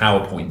that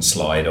PowerPoint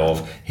slide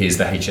of here's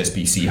the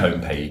HSBC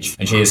homepage,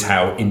 and here's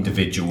how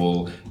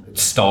individual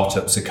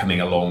startups are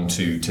coming along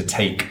to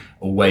take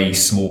away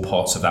small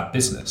parts of that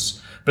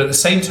business. But at the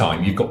same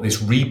time, you've got this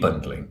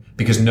rebundling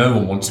because no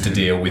one wants to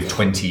deal with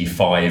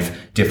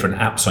 25 different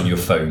apps on your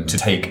phone to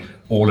take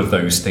all of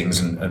those things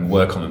and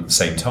work on them at the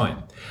same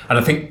time. And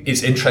I think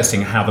it's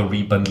interesting how the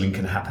rebundling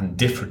can happen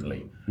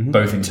differently,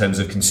 both in terms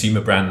of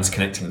consumer brands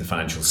connecting with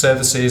financial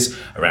services,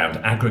 around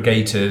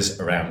aggregators,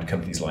 around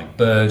companies like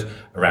Bird,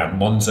 around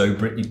Monzo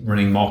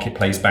running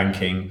marketplace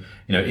banking.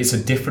 It's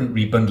a different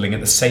rebundling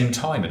at the same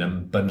time,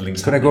 and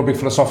unbundling. Could I go a bit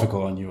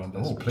philosophical on you on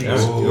this? Oh, please.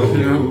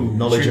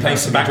 Knowledge Should we play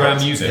some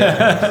background music?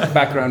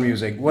 Background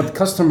music. What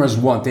customers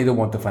want, they don't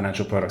want the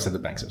financial products that the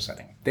banks are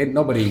selling.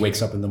 Nobody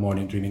wakes up in the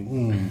morning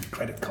dreaming,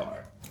 credit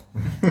card.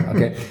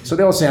 Okay, so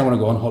they all say, I want to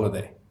go on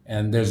holiday.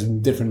 And there's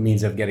different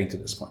means of getting to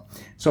this point.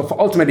 So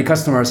ultimately,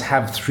 customers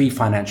have 3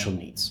 financial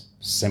needs.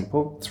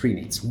 Simple, 3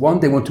 needs. 1,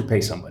 they want to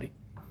pay somebody.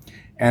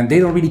 And they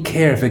don't really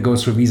care if it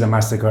goes through Visa,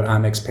 MasterCard,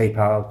 Amex,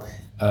 PayPal,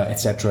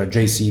 etc.,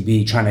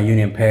 JCB, China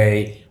Union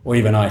Pay, or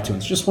even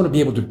iTunes. Just want to be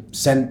able to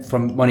send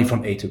money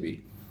from A to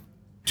B.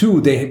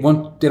 2, they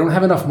don't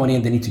have enough money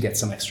and they need to get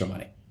some extra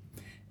money.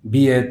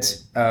 Be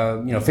it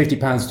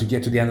 £50 to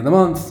get to the end of the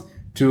month,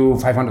 to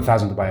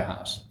 $500,000 to buy a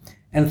house.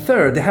 And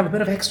 3rd, they have a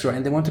bit of extra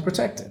and they want to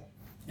protect it.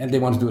 And they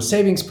want to do a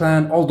savings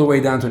plan all the way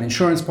down to an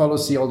insurance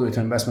policy, all the way to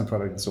an investment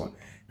product and so on.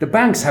 The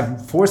banks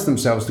have forced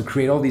themselves to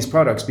create all these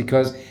products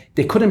because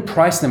they couldn't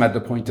price them at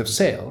the point of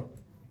sale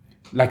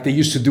like they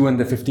used to do in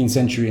the 15th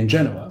century in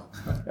Genoa.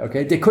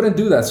 Okay, they couldn't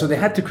do that. So they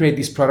had to create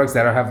these products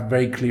that have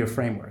very clear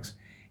frameworks.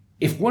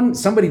 If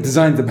somebody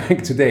designed the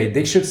bank today,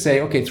 they should say,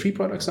 okay, 3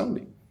 products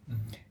only.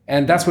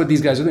 And that's what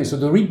these guys are doing. So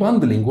the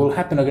rebundling will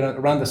happen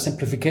around the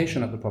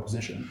simplification of the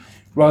proposition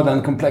rather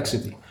than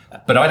complexity.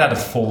 But I'd add a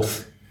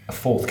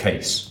fourth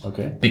case.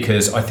 Okay.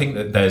 Because I think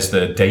that there's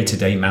the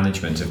day-to-day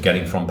management of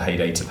getting from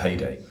payday to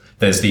payday.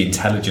 There's the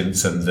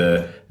intelligence and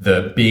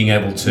the being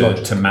able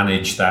to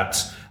manage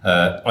that.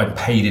 I'm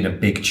paid in a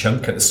big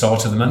chunk at the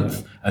start of the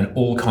month, and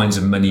all kinds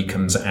of money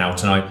comes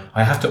out, and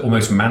I have to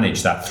almost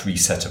manage that 3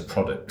 set of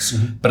products.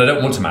 But I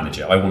don't want to manage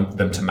it. I want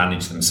them to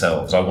manage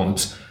themselves. I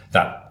want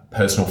that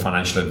personal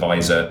financial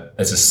advisor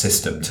as a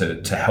system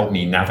to help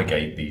me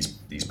navigate these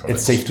products.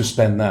 It's safe to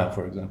spend now,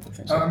 for example.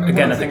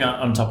 Again, I think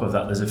on top of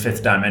that, there's a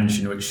 5th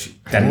dimension which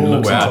then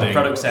looks at the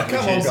product set.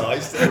 Come on,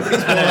 guys.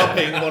 It's one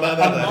upping one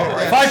another.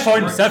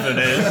 5.7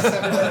 is.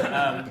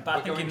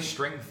 But I think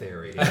string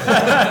theory.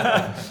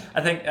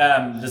 I think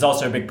there's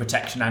also a big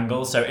protection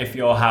angle. So if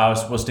your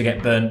house was to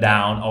get burnt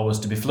down or was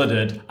to be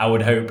flooded, I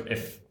would hope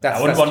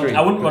I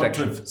wouldn't want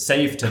to have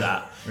saved to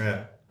that.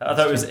 Yeah. I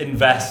thought it was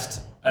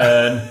invest.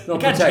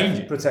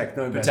 Protect.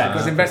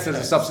 Because investors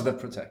are subset of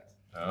protect.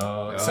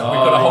 So we've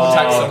got a whole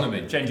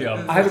taxonomy. Change it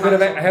up. I have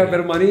a bit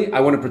of money.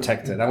 I want to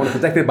protect it. I want to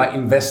protect it by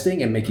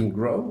investing and making it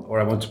grow, or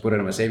I want to put it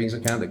in my savings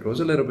account that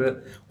grows a little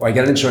bit, or I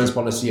get an insurance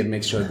policy and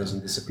make sure it doesn't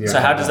disappear. So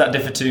how does that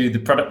differ to the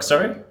product?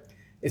 Sorry,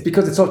 it's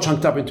because it's all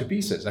chunked up into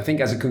pieces. I think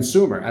as a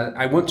consumer,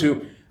 I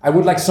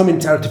would like some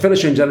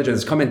artificial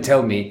intelligence come and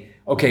tell me,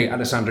 okay,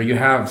 Alessandro, you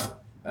have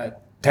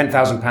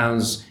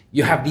 £10,000.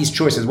 You have these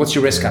choices. What's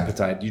your risk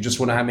appetite? You just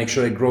want to make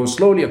sure it grows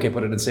slowly. Okay,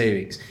 put it in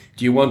savings.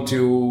 Do you want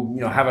to,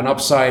 have an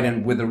upside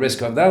and with the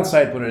risk of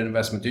downside, put it in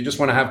investment? Do you just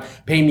want to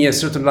pay me a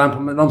certain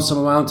lump sum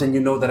amount, and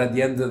you know that at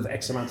the end of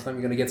X amount of time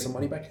you're going to get some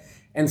money back?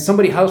 And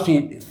somebody helps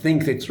me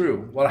think it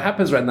through. What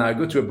happens right now? I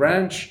go to a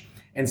branch,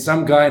 and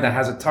some guy that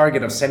has a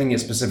target of selling me a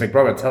specific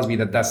product tells me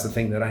that that's the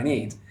thing that I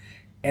need,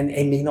 and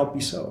it may not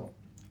be so.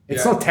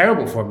 It's not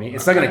terrible for me.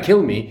 It's not going to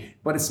kill me,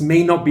 but it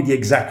may not be the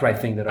exact right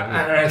thing that I need.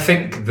 And I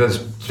think there's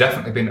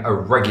definitely been a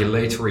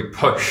regulatory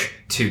push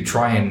to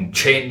try and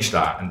change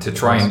that and to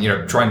try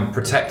and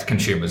protect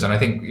consumers. And I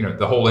think,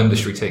 the whole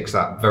industry takes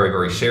that very,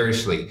 very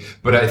seriously.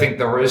 But I think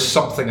there is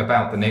something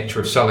about the nature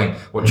of selling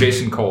what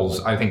Jason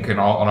calls, I think on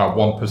our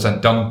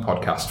 1% Done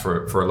podcast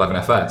for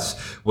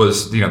 11FS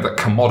was, the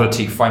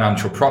commodity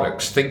financial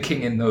products,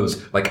 thinking in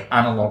those like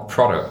analog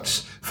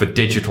products for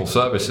digital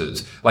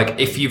services. Like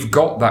if you've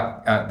got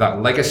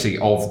that legacy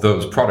of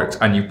those products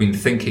and you've been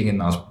thinking in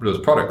those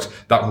products,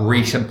 that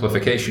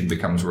re-simplification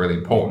becomes really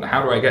important.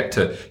 How do I get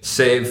to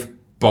save,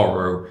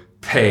 borrow,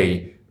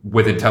 pay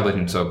with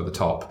intelligence over the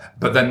top?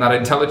 But then that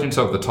intelligence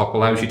over the top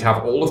allows you to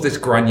have all of this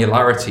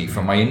granularity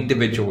for my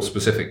individual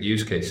specific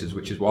use cases,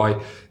 which is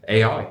why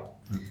AI.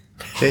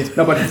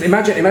 No, but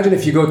imagine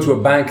if you go to a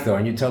bank though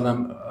and you tell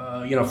them,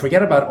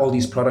 forget about all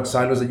these product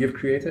silos that you've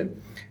created.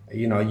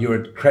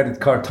 Your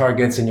credit card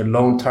targets and your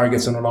loan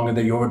targets are no longer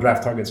there, your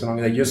overdraft targets are no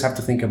longer there. You just have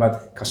to think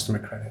about customer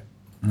credit.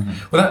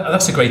 Mm-hmm. Well,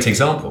 that's a great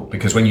example,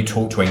 because when you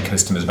talk to end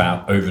customers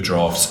about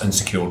overdrafts,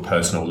 unsecured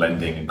personal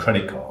lending and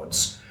credit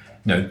cards,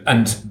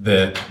 and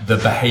the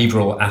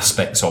behavioural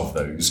aspects of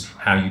those,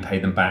 how you pay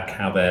them back,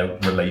 how they're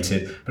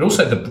related, but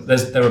also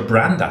there are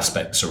brand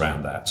aspects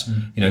around that.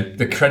 Mm.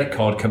 The credit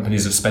card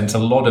companies have spent a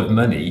lot of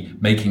money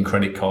making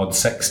credit cards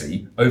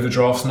sexy,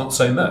 overdrafts not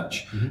so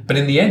much. Mm-hmm. But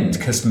in the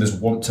end, customers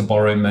want to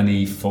borrow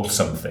money for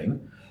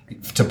something,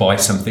 to buy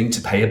something,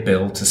 to pay a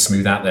bill, to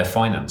smooth out their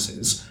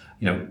finances.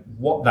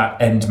 What that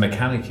end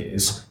mechanic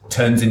is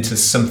turns into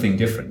something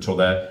different, or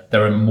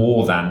there are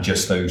more than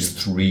just those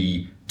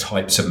 3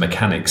 types of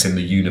mechanics in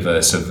the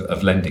universe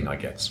of lending, I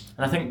guess.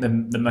 And I think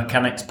the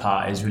mechanics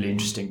part is really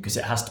interesting because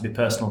it has to be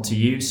personal to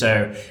you.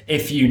 So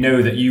if you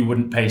know that you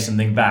wouldn't pay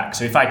something back,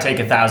 so if I take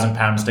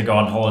 £1,000 to go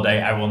on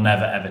holiday, I will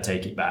never ever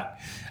take it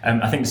back.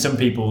 I think some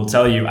people will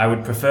tell you I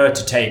would prefer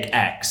to take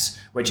X,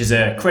 which is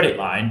a credit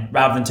line,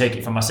 rather than take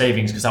it from my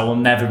savings because I will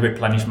never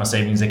replenish my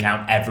savings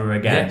account ever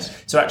again.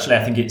 Yes. So actually,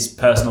 I think it's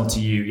personal to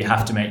you. You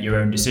have to make your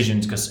own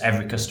decisions because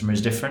every customer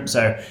is different.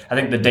 So I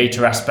think the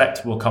data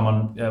aspect will come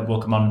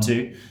on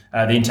too.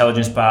 The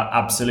intelligence part,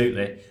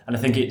 absolutely. And I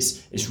think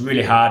it's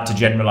really hard to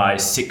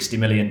generalize 60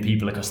 million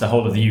people across the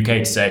whole of the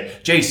UK to say,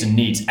 Jason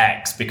needs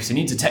X because he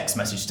needs a text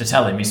message to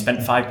tell him he spent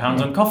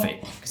 £5 on coffee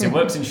because he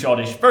works in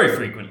Shoreditch very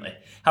frequently.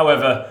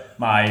 However,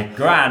 my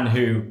gran,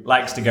 who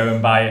likes to go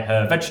and buy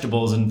her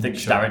vegetables and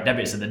thinks direct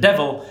debits are the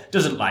devil,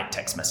 doesn't like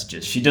text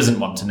messages. She doesn't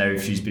want to know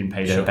if she's been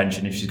paid her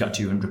pension, if she's got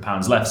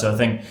 £200 left. So I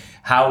think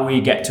how we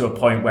get to a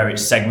point where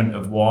it's segment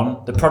of one,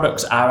 the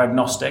products are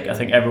agnostic. I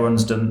think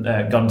everyone's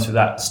gone through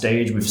that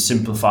stage. We've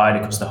simplified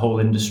across the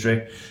whole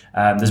industry.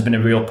 There's been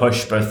a real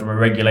push both from a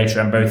regulator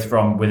and both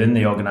from within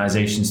the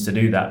organisations to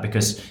do that,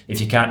 because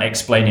if you can't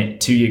explain it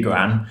to your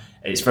gran,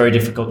 it's very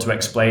difficult to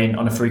explain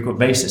on a frequent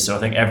basis. So I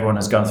think everyone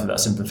has gone through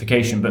that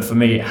simplification. But for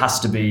me, it has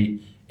to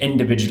be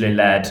individually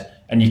led,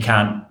 and you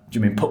can't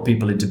put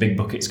people into big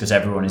buckets because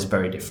everyone is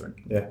very different.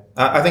 Yeah,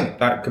 I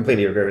think I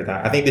completely agree with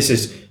that. I think this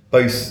is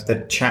both the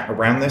chat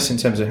around this in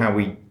terms of how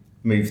we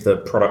move the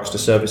products to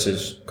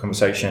services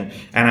conversation,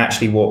 and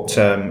actually what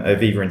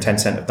Aviva and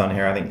Tencent have done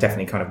here. I think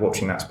definitely kind of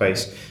watching that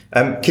space.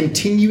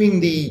 Continuing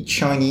the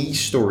Chinese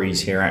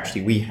stories here,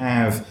 actually, we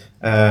have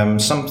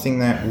something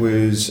that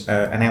was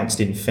announced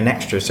in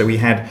Finextra. So we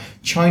had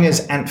China's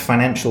Ant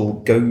Financial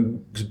go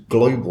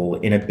global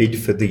in a bid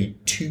for the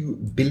 2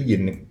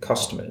 billion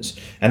customers.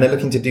 And they're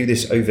looking to do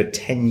this over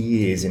 10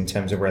 years in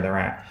terms of where they're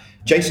at.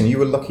 Jason, you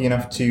were lucky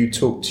enough to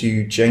talk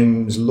to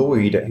James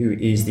Lloyd, who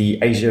is the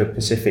Asia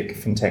Pacific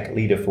FinTech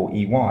leader for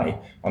EY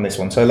on this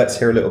one. So let's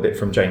hear a little bit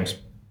from James.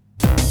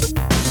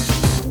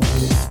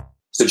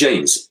 So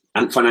James,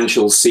 Ant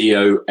Financial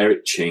CEO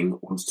Eric Ching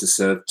wants to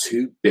serve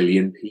 2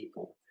 billion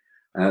people.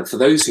 For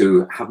those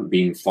who haven't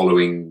been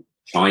following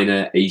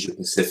China, Asia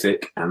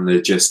Pacific, and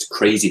the just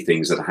crazy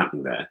things that are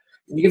happening there,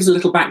 can you give us a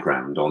little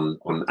background on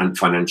Ant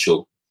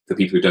Financial for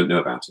people who don't know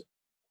about it?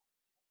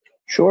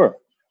 Sure.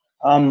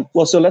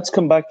 Well, so let's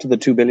come back to the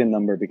 2 billion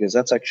number, because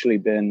that's actually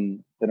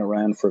been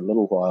around for a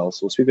little while.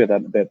 So we'll speak about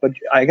that in a bit. But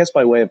I guess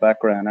by way of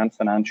background, Ant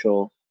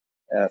Financial,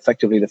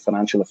 effectively the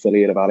financial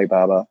affiliate of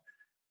Alibaba,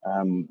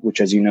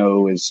 which, as you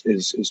know,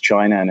 is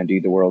China and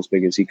indeed the world's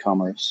biggest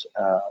e-commerce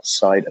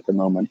site at the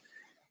moment.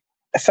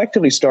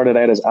 Effectively started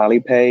out as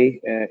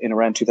Alipay in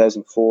around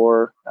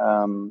 2004.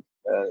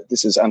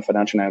 This is Ant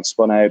Financial now. It's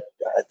spun out,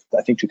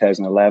 I think,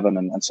 2011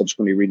 and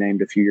subsequently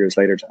renamed a few years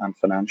later to Ant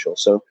Financial.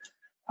 So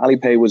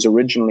Alipay was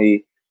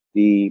originally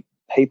the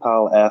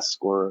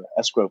PayPal-esque or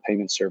escrow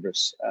payment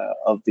service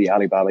of the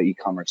Alibaba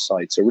e-commerce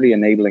site. So really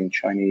enabling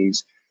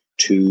Chinese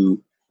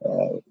to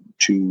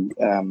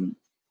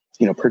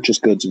purchase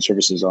goods and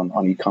services on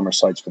e-commerce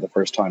sites for the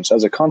first time. So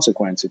as a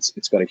consequence,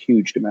 it's got a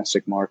huge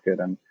domestic market.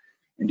 And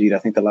indeed, I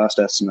think the last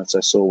estimates I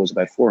saw was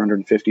about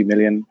 450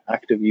 million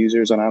active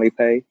users on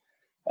Alipay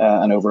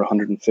and over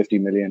 150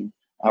 million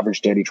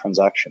average daily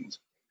transactions.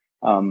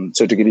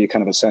 So to give you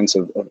kind of a sense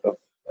of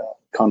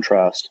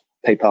contrast,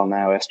 PayPal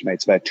now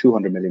estimates about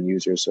 200 million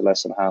users, so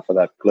less than half of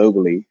that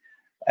globally,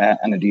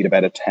 and indeed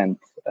about a tenth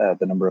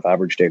the number of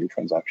average daily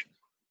transactions.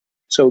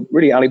 So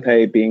really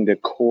Alipay being the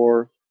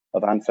core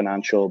of Ant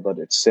Financial, but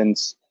it's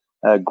since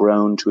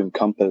grown to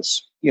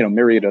encompass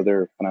myriad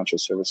other financial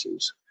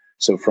services.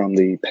 So from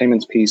the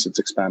payments piece, it's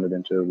expanded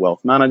into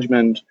wealth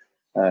management,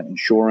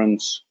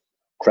 insurance,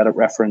 credit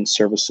reference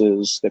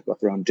services. They've got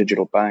their own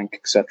digital bank,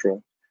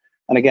 etc.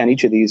 And again,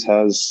 each of these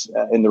has,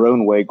 in their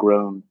own way,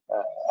 grown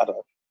at a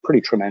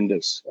pretty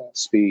tremendous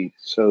speed.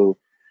 So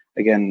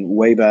again,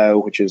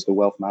 Weibao, which is the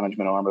wealth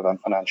management arm of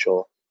Ant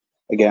Financial,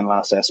 again,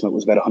 last estimate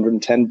was about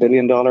 $110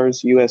 billion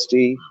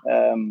USD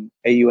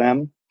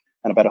AUM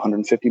and about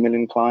 150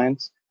 million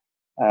clients.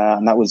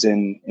 And that was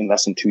in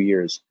less than 2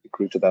 years, it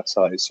grew to that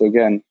size. So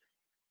again,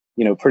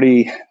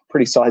 pretty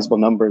sizable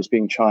numbers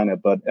being China,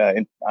 but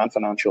Ant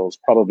Financial is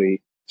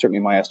probably, certainly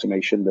in my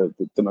estimation,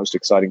 the most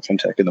exciting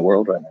fintech in the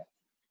world right now.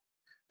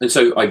 And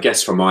so I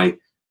guess from my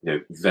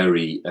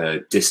very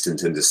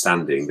distant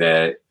understanding,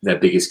 their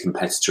biggest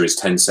competitor is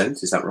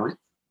Tencent. Is that right?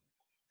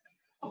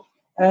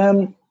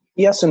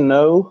 Yes and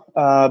no.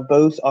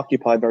 Both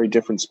occupy very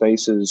different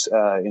spaces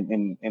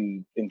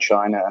in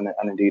China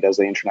and indeed as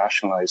they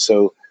internationalize.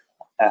 So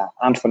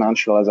Ant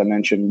Financial, as I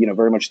mentioned,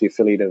 very much the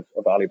affiliate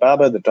of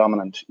Alibaba, the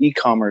dominant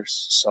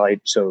e-commerce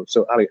site. So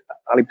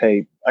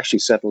Alipay actually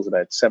settles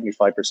about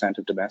 75%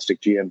 of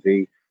domestic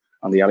GMV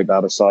on the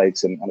Alibaba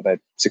sites and about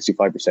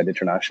 65%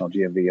 international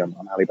GMV on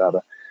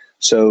Alibaba.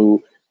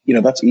 So,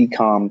 that's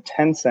e-com.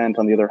 Tencent,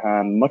 on the other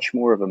hand, much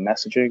more of a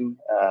messaging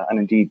and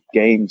indeed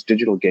games,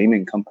 digital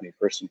gaming company,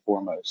 first and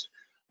foremost,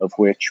 of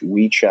which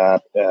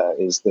WeChat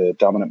is the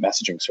dominant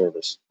messaging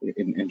service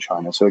in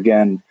China. So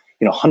again,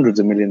 hundreds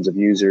of millions of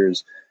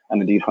users,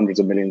 and indeed hundreds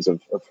of millions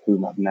of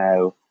whom have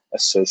now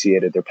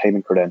associated their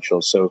payment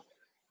credentials. So,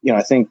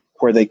 I think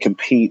where they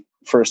compete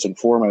first and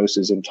foremost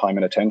is in time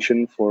and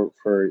attention for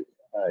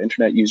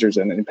internet users,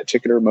 and in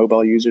particular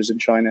mobile users in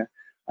China,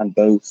 and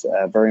both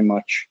very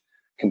much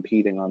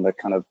competing on the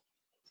kind of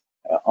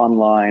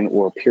online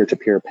or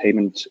peer-to-peer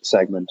payment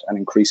segment, and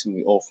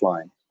increasingly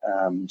offline.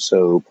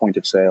 So point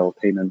of sale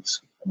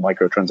payments,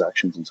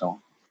 microtransactions, and so on.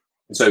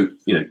 So,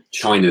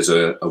 China's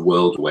a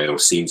world away, or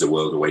seems a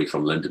world away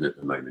from London at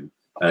the moment.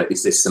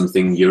 Is this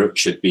something Europe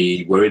should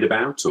be worried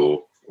about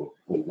or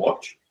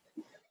watch?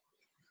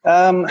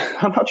 I'm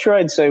not sure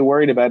I'd say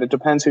worried about it.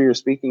 Depends who you're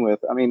speaking with.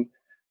 I mean,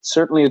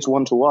 certainly it's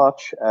one to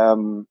watch.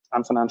 Ant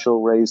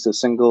Financial raised the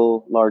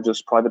single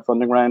largest private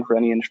funding round for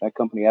any internet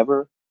company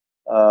ever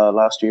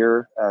last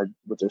year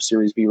with their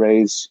Series B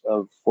raise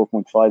of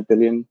 $4.5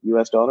 billion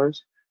US.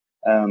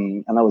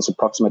 And that was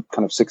approximate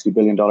kind of $60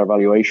 billion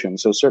valuation.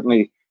 So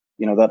certainly,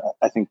 that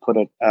I think put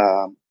it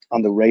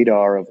on the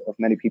radar of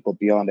many people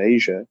beyond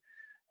Asia.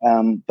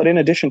 But in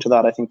addition to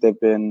that, I think they've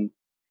been,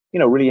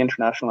 really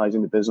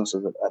internationalizing the business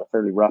at a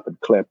fairly rapid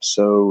clip.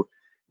 So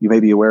you may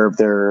be aware of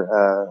their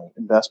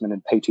investment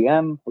in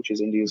Paytm, which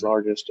is India's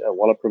largest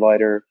wallet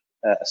provider,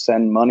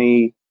 Send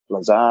Money,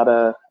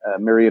 Lazada, a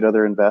myriad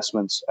other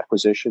investments,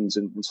 acquisitions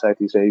in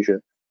Southeast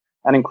Asia,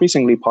 and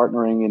increasingly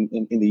partnering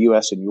in the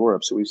US and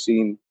Europe. So we've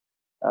seen,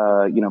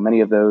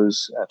 many of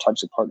those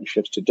types of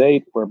partnerships to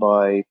date,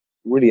 whereby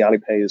really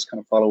Alipay is kind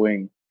of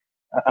following,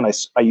 and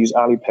I use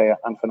Alipay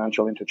and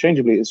Financial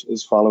interchangeably,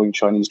 is following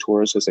Chinese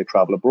tourists as they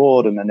travel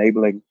abroad and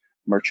enabling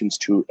merchants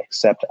to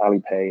accept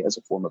Alipay as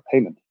a form of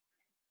payment.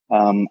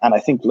 And I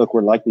think, look,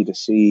 we're likely to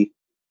see,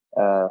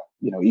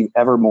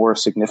 ever more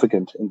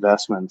significant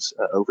investments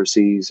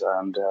overseas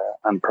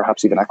and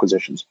perhaps even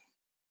acquisitions.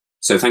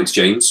 So thanks,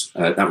 James.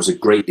 That was a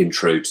great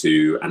intro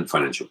to Ant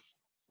Financial.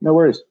 No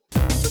worries.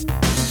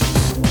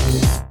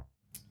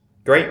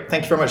 Great.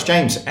 Thank you very much,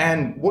 James.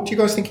 And what do you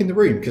guys think in the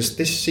room? Because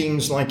this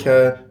seems like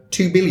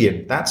 $2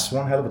 billion. That's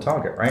one hell of a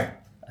target, right?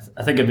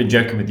 I think I've been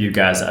joking with you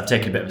guys that I've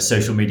taken a bit of a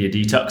social media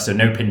detox, so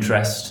no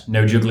Pinterest,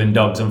 no juggling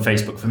dogs on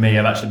Facebook for me.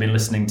 I've actually been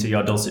listening to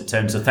your dulcet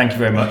tones, so thank you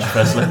very much,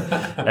 firstly.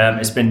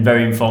 It's been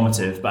very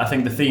informative, but I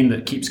think the theme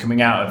that keeps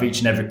coming out of each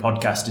and every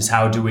podcast is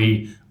how do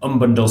we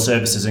unbundle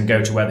services and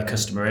go to where the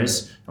customer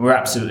is, and we're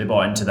absolutely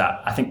bought into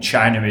that. I think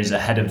China is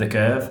ahead of the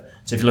curve.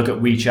 So if you look at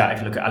WeChat,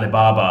 if you look at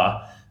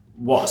Alibaba,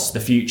 what's the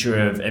future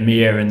of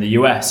EMEA in the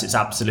US? It's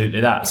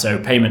absolutely that. So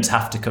payments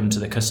have to come to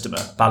the customer.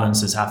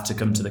 Balances have to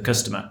come to the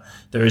customer.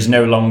 There is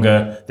no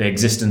longer the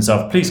existence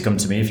of, please come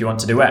to me if you want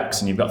to do X,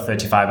 and you've got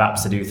 35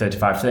 apps to do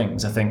 35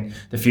 things. I think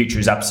the future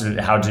is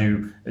absolutely how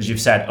to, as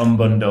you've said,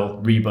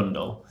 unbundle,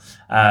 rebundle.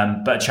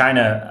 But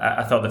China,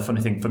 I thought the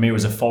funny thing for me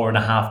was a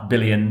 $4.5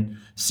 billion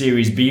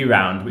Series B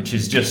round, which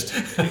is just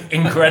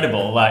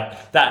incredible.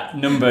 Like that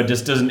number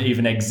just doesn't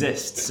even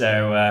exist.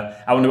 So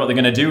I wonder what they're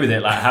going to do with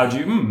it. Like, how do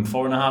you,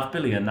 $4.5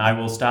 billion? I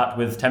will start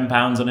with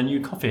 £10 on a new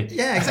coffee machine.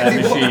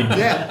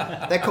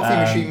 Yeah, their coffee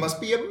machine must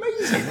be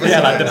amazing.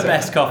 The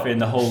best coffee in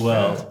the whole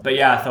world. But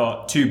yeah, I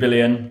thought $2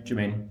 billion. Do you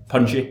mean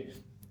punchy?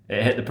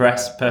 It hit the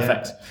press,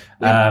 perfect.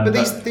 But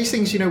these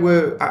things,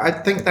 I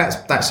think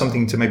that's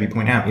something to maybe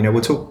point out.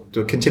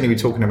 We're continually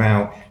talking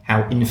about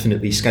how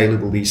infinitely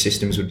scalable these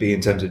systems would be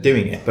in terms of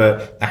doing it,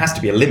 but there has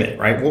to be a limit,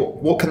 right?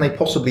 What can they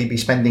possibly be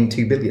spending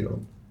 $2 billion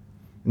on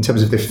in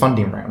terms of this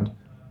funding round?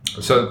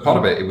 So part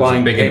of it was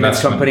buying a big payments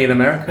investment company in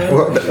America.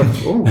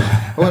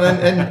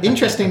 And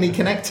interestingly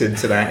connected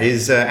to that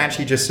is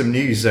actually just some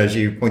news, as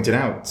you pointed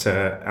out,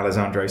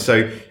 Alessandro.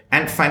 So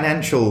Ant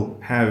Financial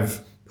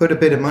have put a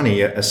bit of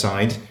money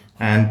aside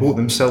and bought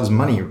themselves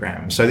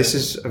MoneyGram. So this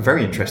is a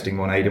very interesting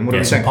one, Aidan. What do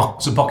you think?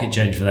 Some pocket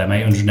change for them,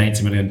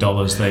 $880 million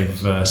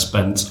they've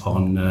spent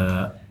on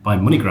buying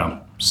MoneyGram,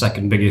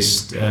 second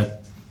biggest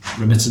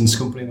remittance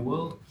company in the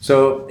world.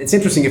 So it's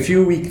interesting. A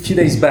few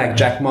days back,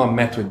 Jack Ma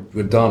met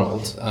with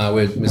Donald,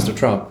 with Mr.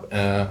 Trump,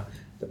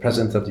 the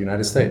president of the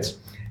United States.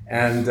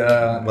 And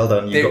well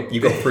done,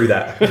 you got through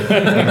that.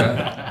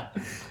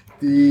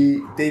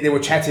 They were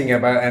chatting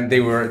about, and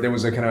there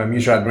was a kind of a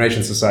mutual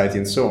admiration society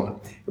and so on.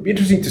 It would be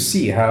interesting to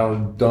see how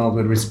Donald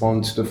would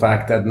respond to the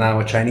fact that now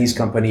a Chinese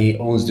company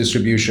owns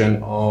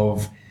distribution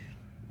of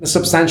a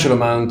substantial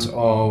amount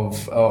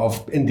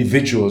of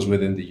individuals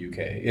within the UK,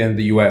 in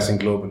the US and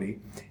globally.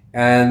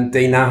 And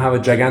they now have a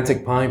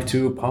gigantic pipe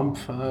to pump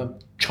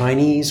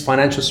Chinese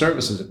financial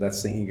services, if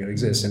that's thinking it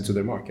exists, into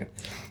their market.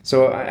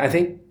 So I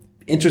think,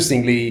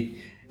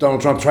 interestingly, Donald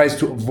Trump tries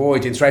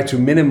to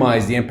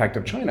minimize the impact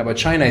of China, but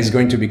China is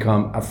going to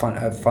become a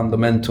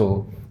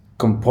fundamental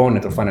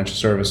component of financial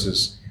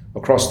services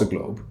across the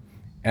globe.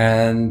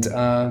 And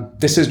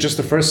this is just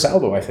the first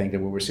salvo, I think, that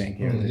what we're seeing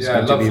here.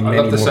 I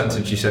love the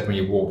sentence you said when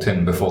you walked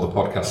in before the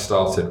podcast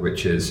started,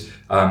 which is,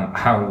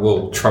 how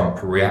will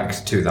Trump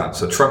react to that?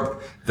 So Trump,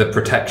 the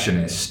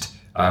protectionist,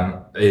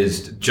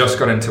 is just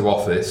got into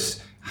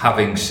office,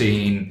 having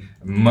seen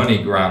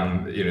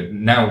MoneyGram.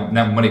 Now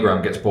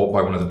MoneyGram gets bought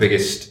by one of the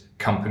biggest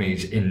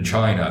companies in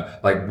China.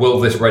 Like, will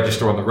this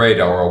register on the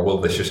radar, or will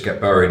this just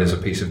get buried as a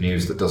piece of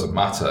news that doesn't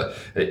matter?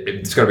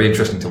 It's going to be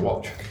interesting to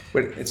watch.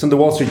 But it's on the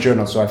Wall Street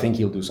Journal, so I think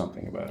he'll do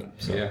something about it.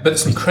 So. Yeah. But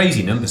some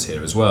crazy numbers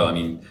here as well. I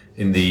mean,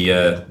 in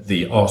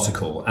the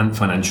article, Ant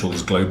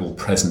Financial's global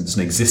presence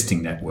and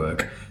existing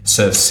network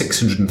serves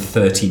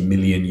 630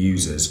 million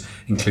users,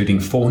 including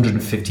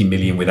 450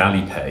 million with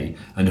Alipay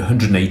and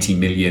 180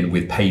 million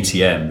with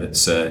Paytm,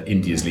 that's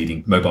India's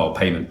leading mobile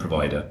payment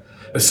provider.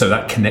 So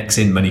that connects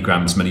in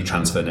MoneyGram's money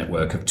transfer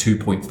network of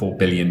 2.4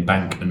 billion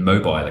bank and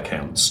mobile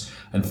accounts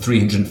and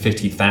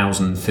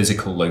 350,000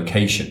 physical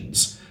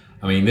locations.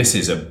 I mean, this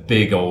is a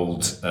big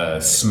old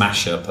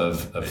smash up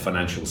of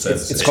financial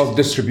services. It's called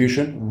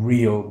distribution,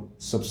 real,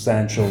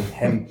 substantial,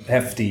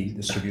 hefty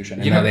distribution.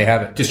 And now they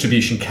have it.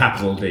 Distribution,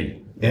 capital D.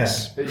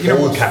 Yes,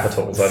 all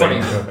capitals.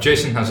 Funny,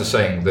 Jason has a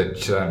saying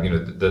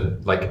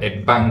that like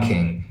in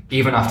banking,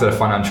 even after the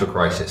financial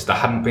crisis, there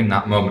hadn't been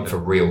that moment for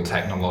real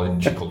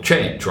technological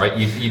change, right?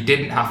 You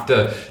didn't have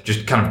to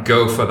just kind of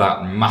go for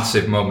that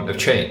massive moment of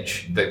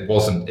change that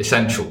wasn't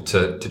essential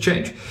to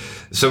change.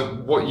 So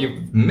what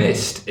you've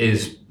missed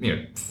is,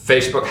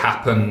 Facebook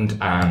happened,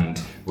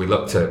 and we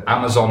looked at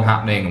Amazon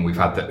happening, and we've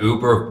had the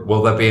Uber.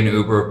 Will there be an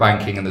Uber of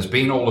banking? And there's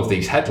been all of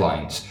these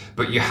headlines,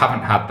 but you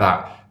haven't had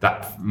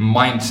that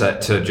mindset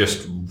to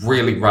just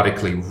really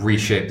radically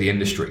reshape the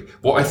industry.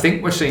 What I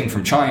think we're seeing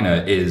from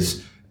China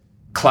is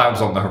clouds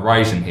on the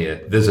horizon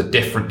here. There's a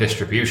different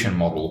distribution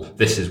model.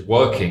 This is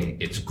working,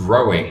 it's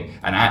growing,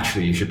 and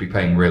actually you should be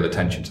paying real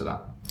attention to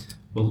that.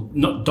 Well,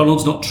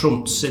 Donald's not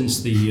trumped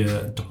since the...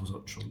 Donald's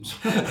not trumped.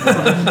 I'm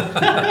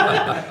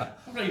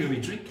not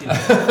even drinking.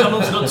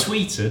 Donald's not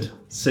tweeted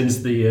since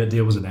the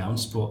deal was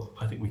announced, but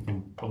I think we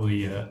can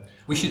probably...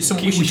 We should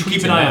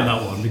keep an eye on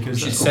that one, because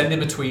we should send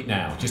him a tweet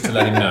now just to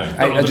let him know.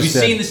 Have you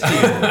seen this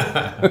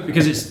deal?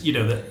 Because it's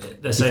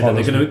they're saying that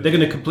they're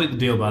going to complete the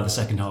deal by the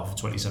second half of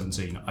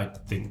 2017. I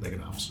think they're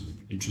going to have some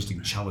interesting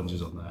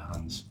challenges on their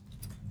hands.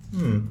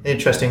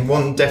 Interesting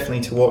one, definitely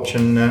to watch,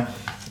 and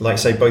like I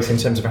say, both in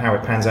terms of how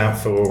it pans out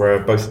for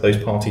both of those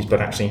parties,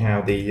 but actually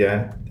how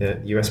the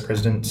US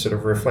president sort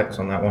of reflects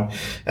on that one.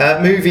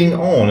 Moving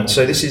on,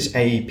 so this is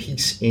a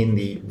piece in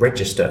the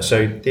Register.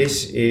 So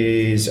this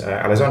is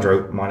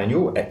Alessandro, mine and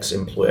your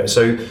ex-employer.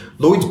 So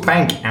Lloyds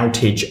Bank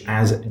outage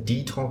as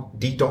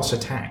DDoS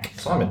attack.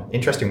 Simon,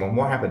 interesting one.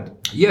 What happened?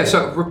 Yeah,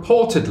 so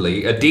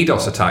reportedly a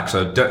DDoS attack,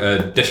 so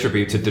a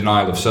distributed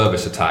denial of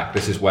service attack.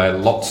 This is where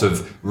lots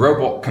of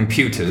robot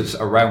computers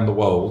around the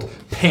world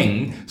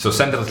ping, so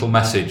send a little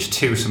message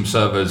to some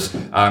servers,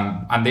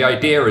 and the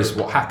idea is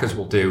what hackers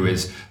will do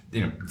is,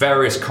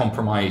 various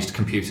compromised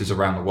computers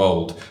around the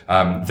world,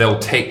 they'll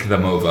take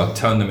them over,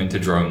 turn them into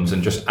drones,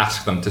 and just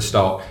ask them to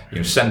start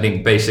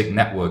sending basic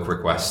network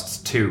requests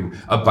to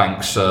a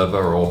bank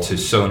server or to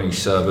Sony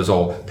servers,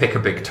 or pick a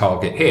big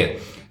target here.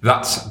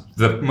 That's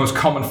the most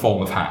common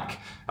form of hack.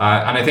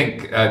 And I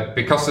think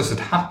because this had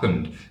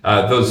happened,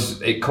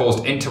 it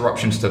caused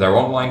interruptions to their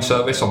online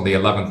service on the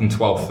 11th and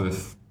 12th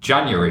of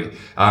January.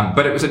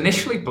 But it was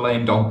initially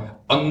blamed on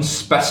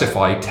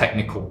unspecified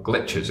technical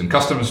glitches, and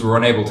customers were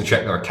unable to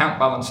check their account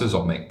balances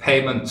or make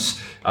payments.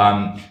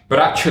 But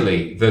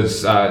actually,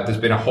 there's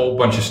been a whole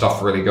bunch of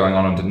stuff really going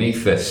on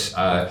underneath this,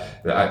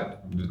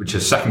 which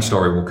is a second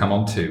story we'll come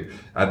on to.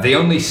 The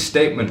only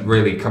statement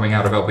really coming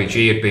out of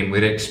LPG had been,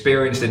 we'd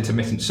experienced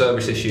intermittent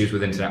service issues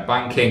with internet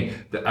banking,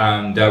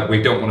 and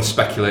we don't want to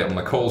speculate on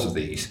the cause of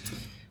these.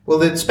 Well,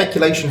 the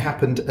speculation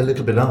happened a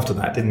little bit after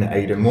that, didn't it,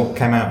 Aidan? What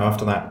came out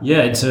after that?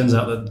 Yeah, it turns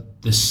out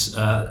that this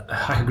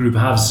hacker group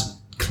has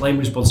claimed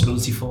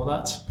responsibility for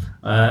that,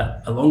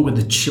 along with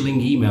the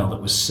chilling email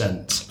that was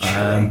sent.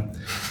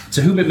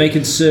 To whom it may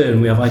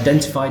concern, we have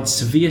identified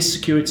severe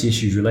security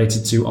issues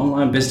related to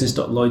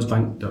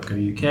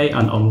onlinebusiness.lloydsbank.co.uk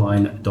and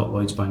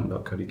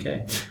online.lloydsbank.co.uk.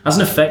 As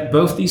an effect,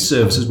 both these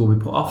services will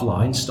be put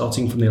offline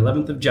starting from the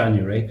 11th of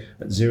January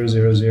at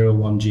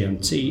 0001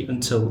 GMT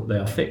until they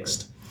are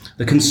fixed.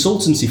 The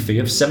consultancy fee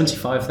of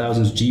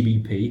 75,000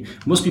 GBP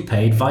must be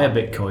paid via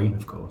Bitcoin,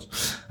 of course,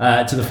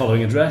 to the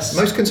following address.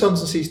 Most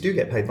consultancies do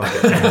get paid via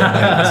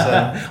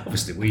Bitcoin.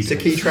 Obviously, we It's a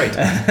key trait.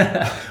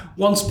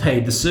 Once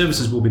paid, the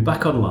services will be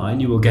back online.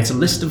 You will get a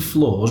list of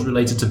flaws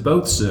related to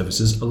both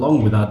services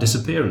along with our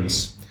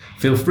disappearance.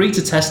 Feel free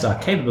to test our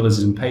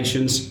capabilities and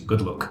patience.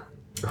 Good luck.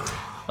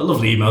 A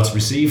lovely email to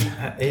receive.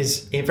 That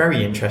is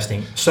very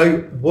interesting.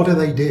 So what do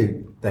they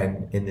do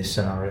then in this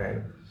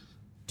scenario?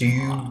 Do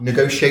you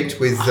negotiate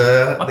with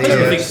I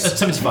think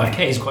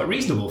 75k is quite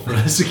reasonable for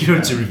a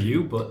security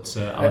review, but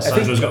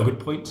Alessandro's got a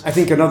good point. I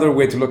think another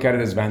way to look at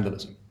it is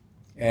vandalism.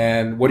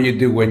 And what do you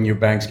do when your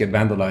banks get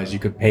vandalized? You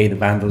could pay the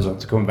vandals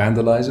to come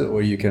vandalize it,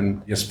 or you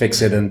can just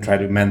fix it and try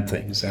to mend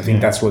things. I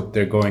think that's what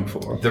they're going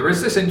for. There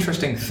is this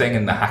interesting thing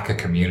in the hacker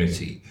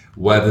community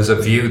where there's a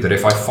view that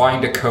if I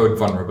find a code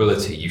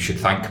vulnerability, you should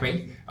thank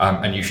me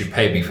and you should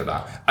pay me for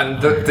that.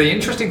 And the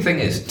interesting thing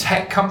is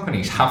tech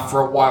companies have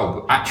for a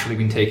while actually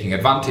been taking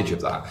advantage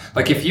of that.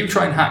 Like if you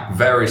try and hack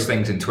various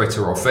things in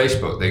Twitter or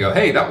Facebook, they go,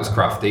 hey, that was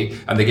crafty,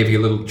 and they give you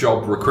a little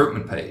job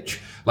recruitment page.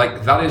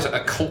 Like, that is a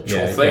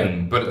cultural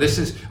thing. But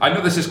I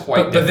know this is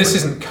quite But this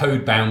isn't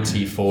code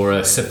bounty for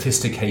a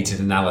sophisticated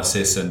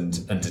analysis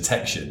and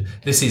detection.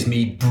 This is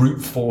me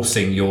brute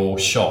forcing your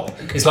shop.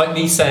 It's like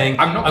me saying,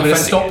 I'm going to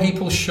stop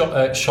people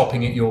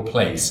shopping at your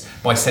place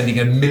by sending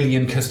 1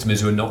 million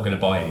customers who are not going to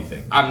buy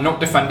anything. I'm not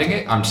defending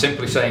it. I'm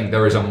simply saying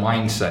there is a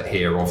mindset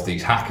here of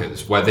these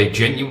hackers where they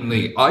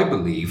genuinely, I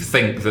believe,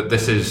 think that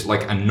this is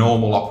like a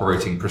normal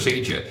operating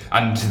procedure.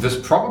 And there's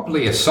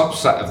probably a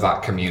subset of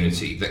that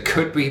community that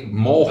could be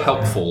more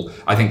helpful,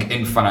 I think,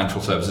 in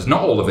financial services.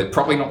 Not all of it,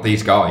 probably not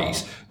these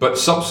guys, but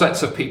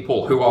subsets of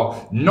people who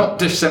are not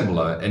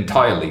dissimilar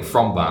entirely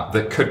from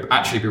that could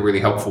actually be really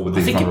helpful with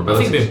these vulnerabilities.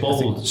 I think it'd be a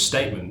bold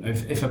statement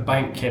if a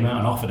bank came out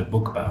and offered a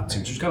bug bounty,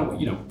 which was going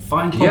to,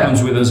 find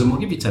problems with us and we'll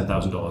give you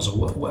 $10,000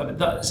 or whatever.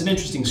 That's an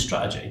interesting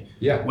strategy.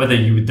 Yeah. Whether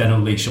you would then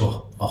unleash a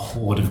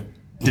horde of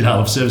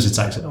denial of service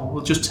attacks,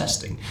 just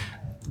testing.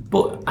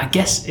 But I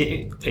guess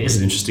it is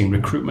an interesting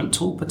recruitment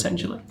tool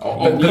potentially.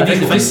 But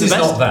this is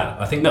not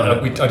that. I think I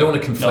don't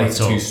want to conflate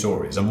two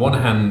stories. On one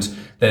hand,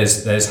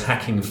 there's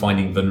hacking,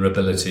 finding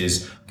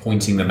vulnerabilities,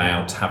 pointing them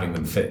out, having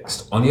them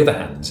fixed. On the other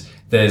hand,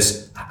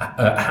 there's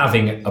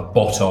having a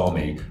bot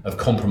army of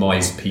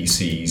compromised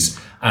PCs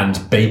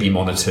and baby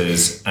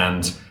monitors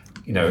and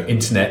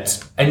internet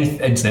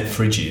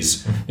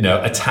fridges,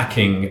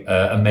 attacking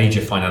a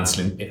major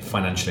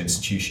financial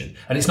institution.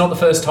 And it's not the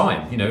first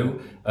time,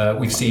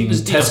 we've seen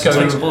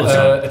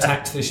Tesco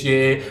attacked this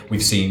year,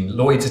 we've seen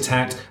Lloyd's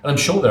attacked, and I'm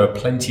sure there are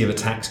plenty of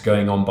attacks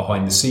going on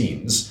behind the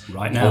scenes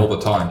right now. All the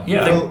time.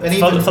 Yeah,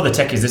 for the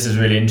techies, this is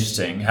really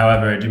interesting.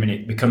 However,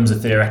 it becomes a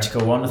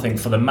theoretical one. I think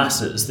for the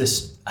masses,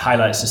 this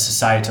highlights a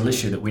societal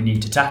issue that we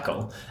need to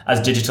tackle. As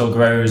digital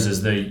grows,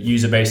 as the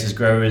user bases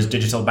grow, as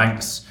digital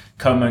banks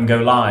come and go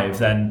live,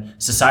 then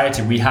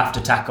society, we have to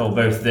tackle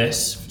both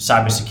this,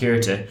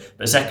 cybersecurity,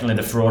 but secondly,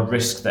 the fraud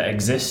risks that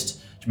exist.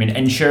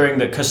 Ensuring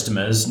that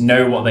customers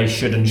know what they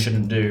should and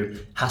shouldn't do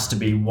has to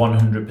be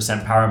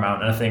 100%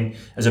 paramount. And I think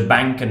as a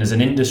bank and as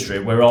an industry,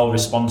 we're all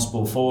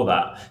responsible for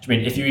that.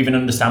 If you even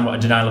understand what a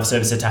denial of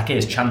service attack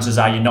is, chances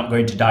are you're not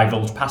going to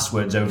divulge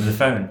passwords over the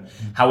phone.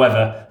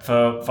 However,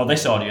 for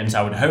this audience,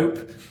 I would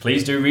hope,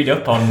 please do read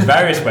up on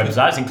various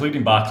websites,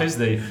 including Barclays,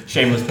 the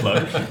shameless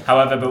plug.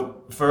 However,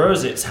 but for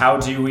us, it's how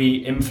do we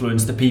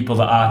influence the people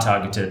that are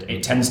targeted?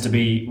 It tends to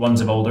be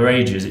ones of older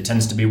ages. It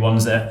tends to be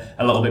ones that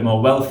are a little bit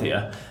more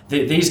wealthier.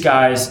 These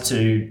guys,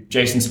 to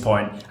Jason's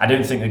point, I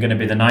don't think they're going to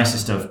be the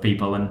nicest of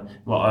people and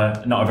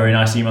not a very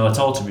nice email at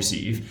all to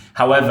receive.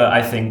 However,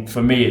 I think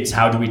for me, it's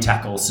how do we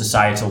tackle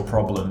societal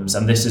problems?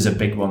 And this is a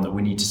big one that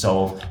we need to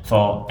solve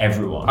for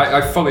everyone.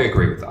 I fully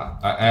agree with that.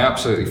 I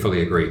absolutely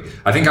fully agree.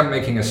 I think I'm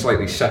making a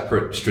slightly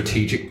separate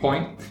strategic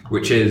point,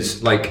 which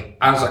is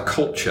as a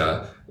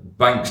culture,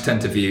 banks tend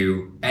to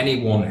view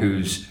anyone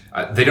who's,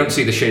 they don't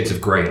see the shades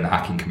of grey in the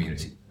hacking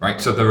community, right?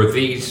 So there are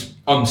these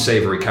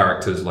unsavory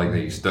characters like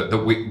these that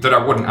I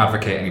wouldn't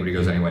advocate anybody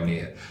goes anywhere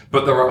near.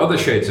 But there are other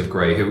shades of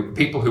grey,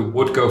 people who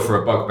would go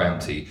for a bug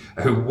bounty,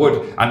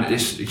 and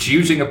it's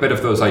using a bit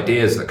of those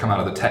ideas that come out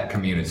of the tech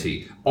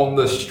community on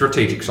the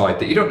strategic side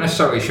that you don't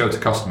necessarily show to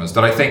customers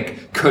that I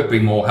think could be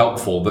more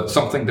helpful, but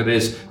something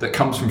that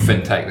comes from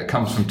fintech, that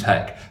comes from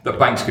tech, that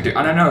banks could do.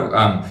 And I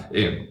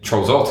know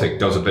Charles Ortig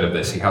does a bit of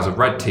this. He has a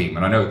red team,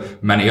 and I know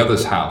many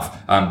others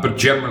have. But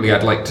generally,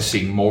 I'd like to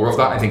see more of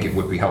that. I think it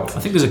would be helpful.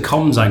 I think there's a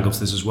comms angle to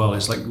this as well.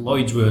 It's like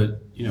Lloyd's were,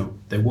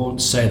 they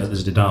won't say that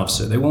there's a denial of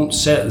service. They won't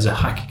say that there's a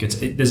hacker.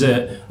 There's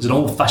an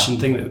old-fashioned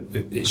thing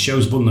that it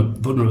shows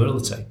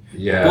vulnerability.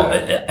 Yeah.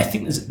 But I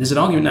think there's an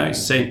argument now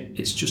saying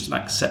it's just an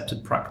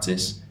accepted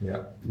practice.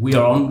 Yeah. We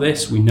are on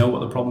this. We know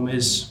what the problem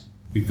is.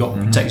 We've got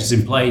protections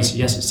in place.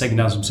 Yes, it's taking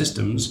down some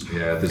systems.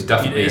 Yeah, there's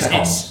definitely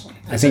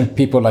I think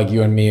people like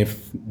you and me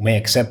may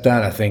accept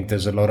that. I think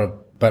there's a lot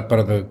of part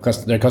of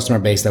their customer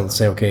base that will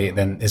say, okay,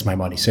 then is my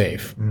money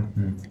safe?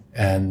 Mm-hmm.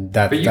 And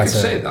that. But you could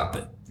say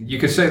that. You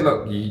could say,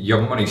 look,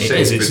 your money's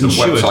safe, but the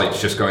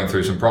website's just going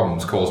through some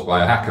problems caused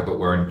by a hacker, but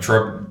we're on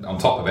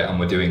top of it and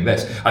we're doing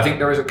this. I think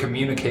there is a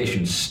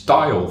communication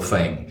style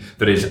thing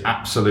that is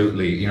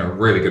absolutely, a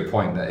really good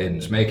point that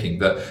Aidan's making,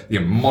 that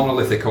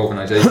monolithic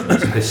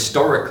organizations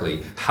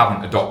historically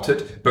haven't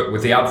adopted, but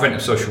with the advent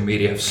of social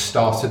media have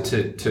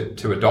started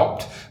to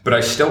adopt. But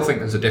I still think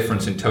there's a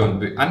difference in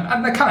tone,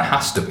 and there kind of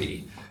has to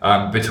be.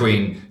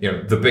 Between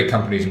the big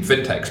companies and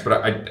fintechs,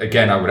 but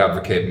I would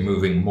advocate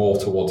moving more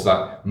towards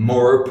that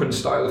more open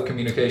style of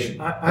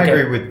communication. I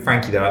agree with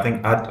Frankie though. I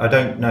think I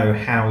don't know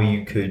how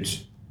you could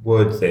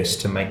word this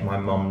to make my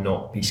mum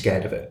not be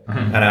scared of it,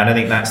 and I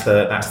think that's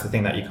the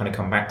thing that you kind of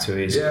come back to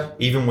is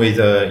even with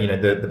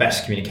the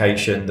best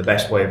communication, the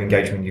best way of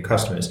engaging with your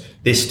customers,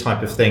 this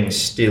type of thing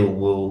still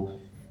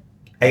will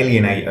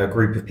alienate a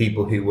group of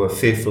people who were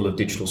fearful of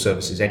digital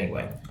services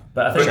anyway.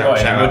 But I think what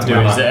it would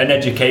do is an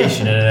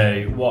education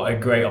and what a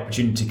great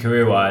opportunity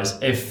career-wise.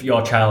 If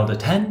your child are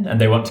 10 and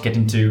they want to get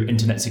into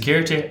internet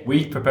security,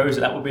 we propose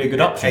that would be a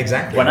good option.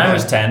 Exactly. When I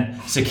was 10,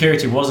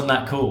 security wasn't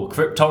that cool.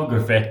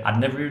 Cryptography,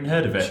 I'd never even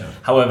heard of it. Sure.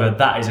 However,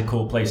 that is a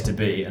cool place to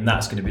be, and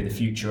that's going to be the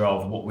future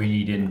of what we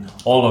need in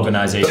all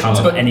organisations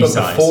of any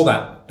size.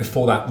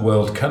 before that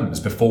world comes,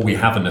 before we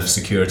have enough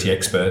security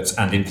experts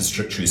and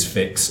infrastructure is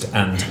fixed,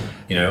 and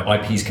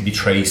IPs can be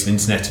traced, and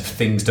Internet of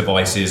Things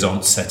devices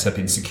aren't set up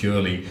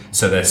insecurely,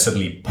 so they're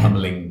suddenly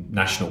pummeling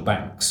national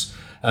banks.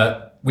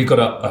 We've got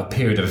a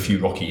period of a few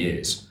rocky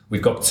years.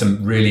 We've got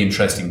some really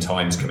interesting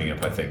times coming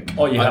up, I think.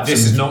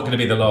 This is not going to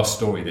be the last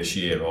story this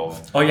year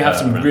of... you have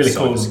some really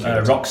cool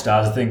rock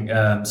stars. I think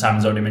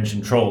Simon's already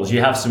mentioned trolls.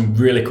 You have some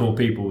really cool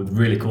people with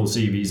really cool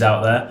CVs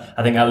out there.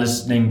 I think I was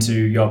listening to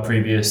your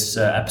previous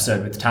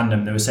episode with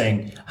Tandem. They were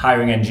saying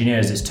hiring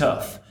engineers is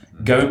tough.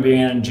 Go and be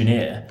an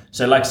engineer.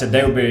 So like I said,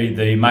 they will be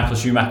the Michael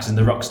Schumachers and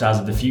the rock stars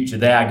of the future.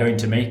 They are going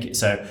to make it.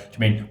 So,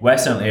 we're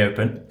certainly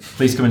open.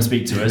 Please come and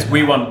speak to us.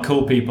 We want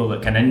cool people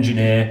that can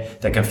engineer,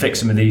 that can fix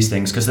some of these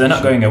things, because they're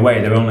not going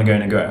away. They're only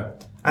going to grow.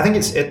 I think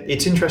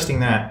it's interesting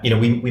that,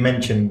 we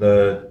mentioned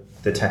the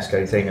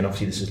Tesco thing, and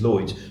obviously this is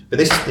Lloyds, but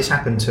this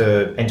happened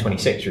to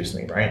N26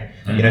 recently, right?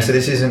 So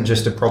this isn't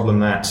just a problem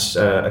that's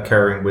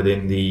occurring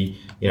within the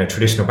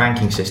traditional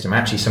banking system.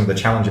 Actually, some of the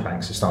challenger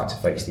banks are starting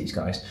to face these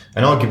guys,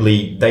 and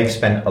arguably they've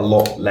spent a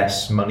lot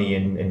less money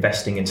in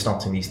investing in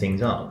starting these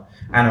things up,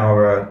 and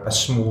are a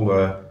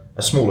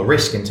smaller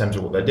risk in terms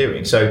of what they're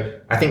doing. So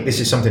I think this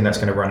is something that's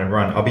going to run and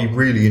run. I'll be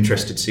really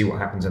interested to see what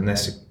happens in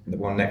this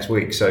one next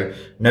week. So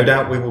no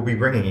doubt we will be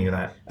bringing you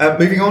that.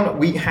 Moving on,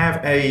 we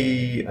have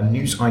a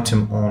news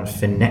item on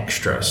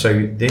Finextra.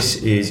 So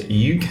this is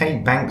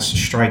UK banks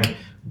strike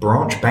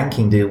branch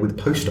banking deal with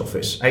Post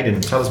Office.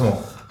 Aidan, tell us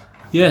more.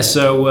 Yeah,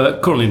 so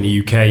currently in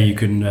the UK, you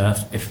can,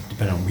 if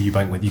depending on who you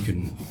bank with, you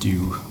can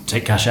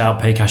take cash out,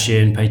 pay cash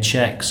in, pay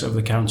checks over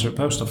the counter at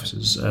post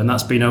offices, and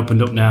that's been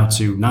opened up now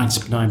to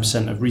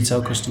 99% of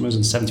retail customers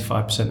and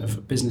 75%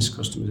 of business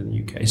customers in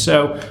the UK.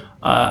 So,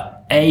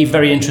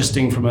 very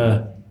interesting from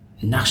a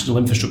national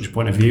infrastructure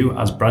point of view,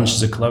 as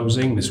branches are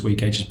closing. This week,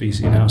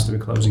 HSBC announced they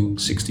were closing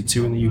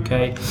 62 in the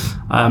UK,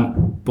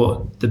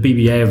 but the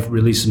BBA have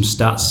released some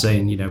stats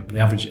saying, the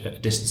average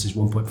distance is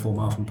 1.4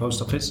 miles from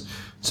post office.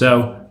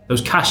 So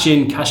those cash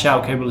in, cash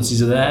out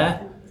capabilities are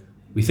there.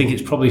 We think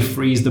it's probably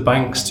frees the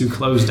banks to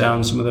close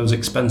down some of those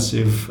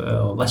expensive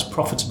or less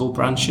profitable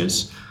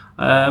branches.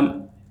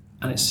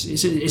 And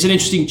it's an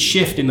interesting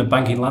shift in the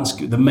banking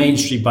landscape, the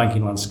mainstream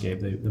banking landscape,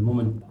 the mum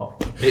and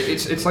pop.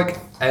 It's like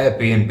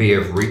Airbnb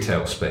of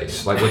retail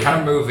space. Like we're kind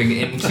of moving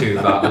into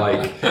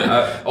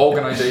that.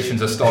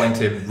 Organizations are starting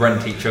to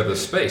rent each other's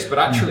space, but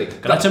actually,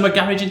 can I turn my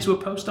garage into a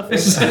post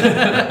office?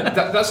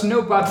 That's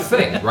no bad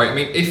thing, right? I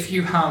mean, if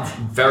you have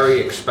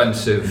very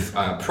expensive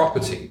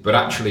property, but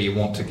actually you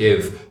want to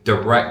give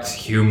direct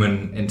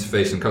human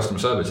interface and customer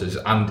services,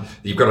 and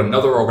you've got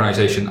another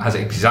organization that has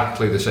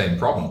exactly the same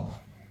problem.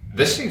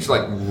 This seems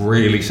like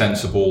really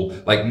sensible,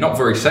 like not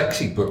very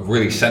sexy, but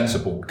really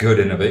sensible, good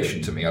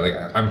innovation to me.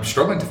 I'm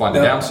struggling to find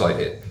the downside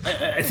here.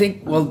 I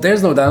think,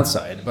 there's no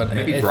downside, but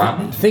maybe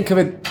brand. Think of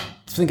it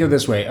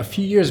this way. A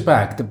few years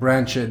back, the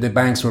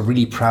banks were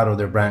really proud of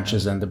their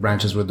branches, and the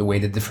branches were the way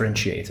they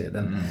differentiated.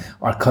 And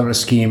our color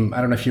scheme,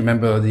 I don't know if you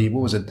remember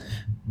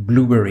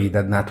Blueberry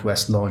that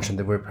NatWest launched, and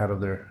they were proud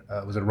of their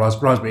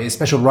raspberry, a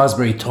special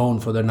raspberry tone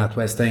for their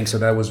NatWest thing. So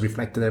that was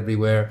reflected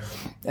everywhere,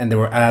 and there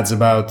were ads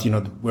about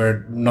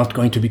we're not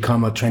going to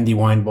become a trendy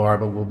wine bar,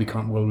 but we'll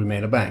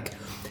remain a bank.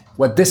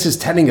 What this is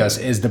telling us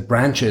is the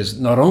branches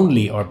not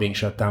only are being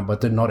shut down,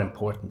 but they're not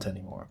important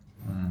anymore.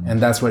 And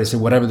that's what I say.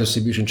 Whatever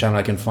distribution channel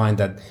I can find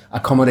that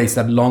accommodates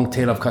that long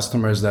tail of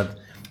customers that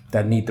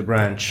need the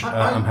branch,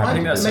 I'm happy. I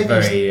think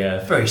that's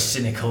a very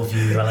cynical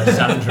view,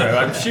 Alessandro.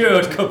 I'm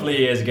sure a couple of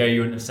years ago you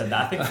wouldn't have said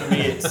that. I think for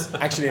me it's...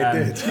 Actually, I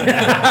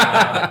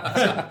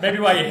did. Maybe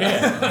why you're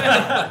here.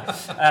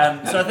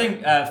 So I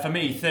think for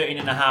me,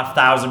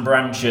 13,500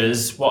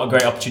 branches, what a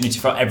great opportunity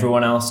for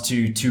everyone else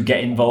to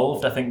get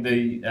involved. I think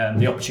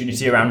the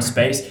opportunity around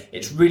space,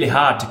 it's really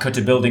hard to cut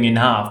a building in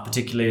half,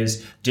 particularly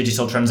as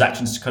digital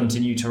transactions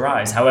continue to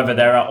rise. However,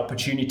 there are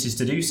opportunities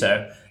to do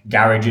so.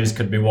 Garages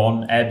could be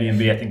one.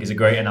 Airbnb, I think, is a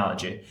great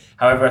analogy.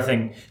 However, I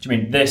think,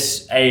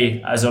 this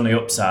has only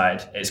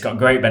upside. It's got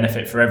great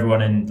benefit for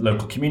everyone in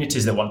local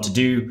communities that want to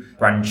do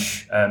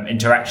branch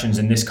interactions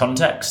in this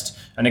context.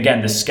 And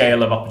again, the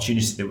scale of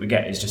opportunity that we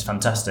get is just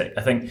fantastic.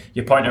 I think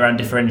your point around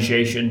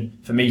differentiation,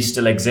 for me,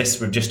 still exists.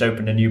 We've just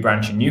opened a new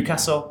branch in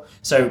Newcastle.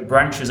 So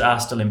branches are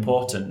still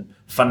important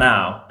for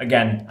now.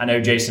 Again, I know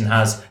Jason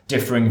has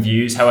differing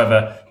views.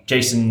 However,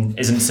 Jason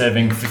isn't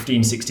serving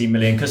 15, 16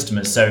 million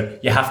customers, so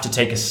you have to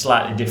take a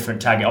slightly different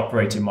target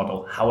operating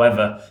model.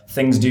 However,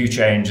 things do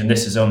change, and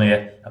this is only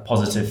a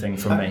positive thing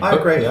from me. I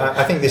agree.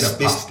 I think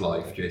this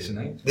life,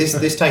 Jason.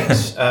 This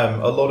takes a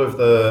lot of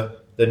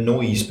the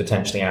noise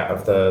potentially out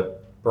of the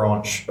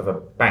branch of a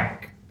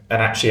bank,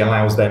 and actually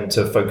allows them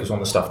to focus on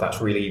the stuff that's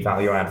really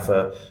value add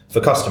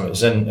for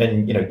customers.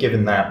 And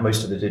given that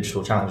most of the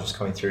digital challenges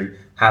coming through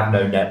have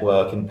no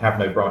network and have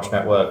no branch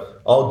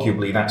network,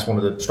 arguably that's one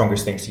of the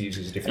strongest things to use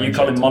as a differentiator. Are you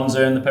calling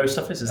Monzo in the post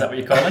office? Is that what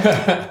you're calling?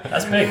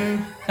 That's big.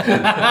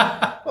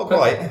 Not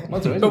quite.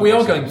 But we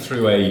are going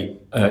through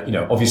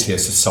obviously a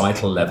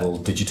societal level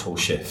digital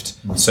shift.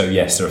 So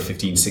yes, there are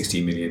 15,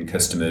 16 million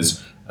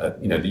customers,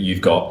 that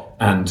you've got,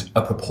 and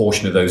a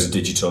proportion of those are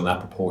digital, and that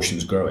proportion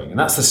is growing. And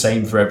that's the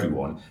same for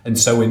everyone. And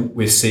so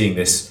we're seeing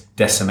this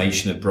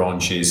decimation of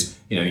branches,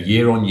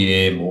 year on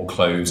year, more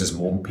close as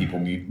more people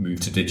move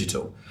to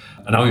digital.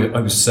 And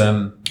I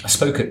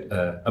spoke at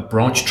a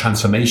branch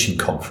transformation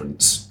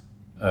conference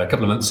a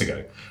couple of months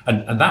ago,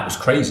 and that was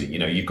crazy.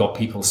 You've got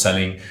people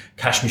selling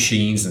cash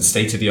machines and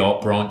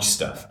state-of-the-art branch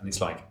stuff, and it's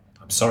like,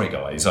 I'm sorry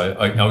guys,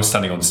 I was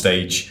standing on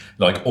stage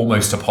like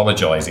almost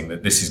apologizing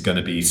that this is going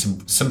to be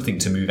something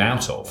to move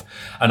out of.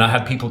 And I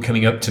had people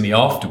coming up to me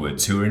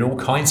afterwards who are in all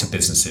kinds of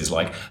businesses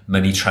like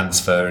money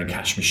transfer and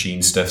cash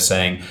machine stuff,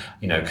 saying,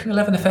 can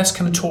 11FS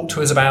come and talk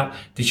to us about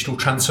digital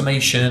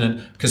transformation,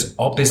 and because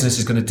our business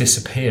is going to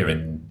disappear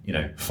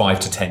in 5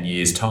 to 10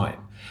 years time.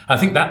 I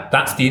think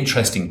that's the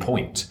interesting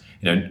point.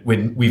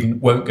 We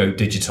won't go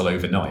digital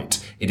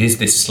overnight. It is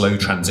this slow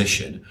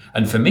transition.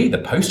 And for me, the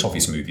post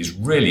office move is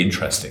really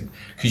interesting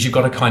because you've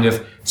got a kind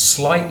of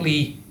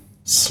slightly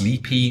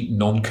sleepy,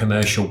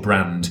 non-commercial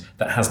brand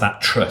that has that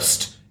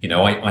trust.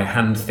 I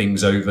hand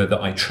things over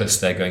that I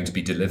trust they're going to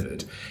be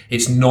delivered.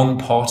 It's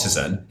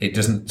non-partisan. It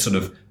doesn't sort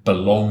of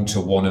belong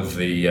to one of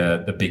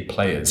the big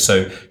players.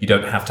 So you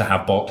don't have to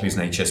have Barclays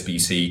and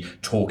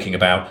HSBC talking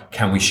about,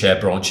 can we share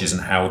branches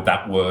and how would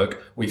that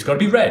work? Well, it's got to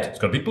be red. It's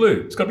got to be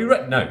blue. It's got to be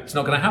red. No, it's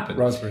not going to happen.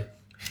 Raspberry.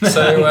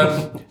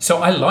 So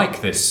I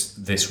like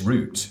this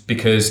route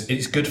because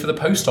it's good for the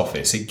post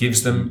office. It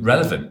gives them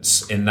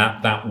relevance in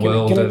that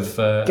world of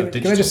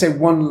digital. Can I just say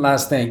one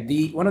last thing?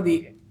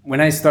 When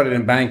I started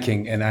in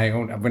banking, and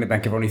I've been in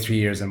banking for only 3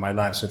 years in my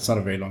life, so it's not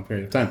a very long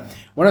period of time.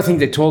 One of the things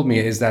they told me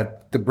is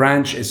that the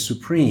branch is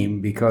supreme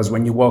because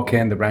when you walk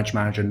in, the branch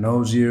manager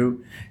knows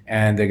you,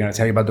 and they're going to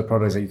tell you about the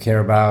products that you care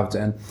about,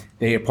 and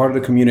they are part of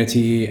the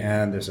community,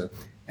 and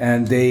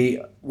they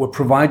will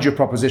provide you a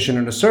proposition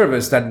and a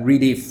service that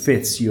really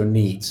fits your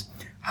needs.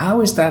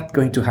 How is that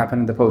going to happen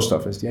in the post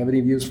office? Do you have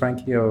any views,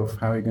 Frankie, of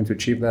how you're going to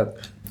achieve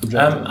that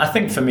objective? I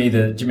think for me,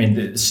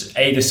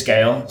 the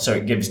scale, so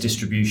it gives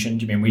distribution.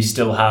 We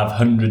still have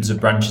hundreds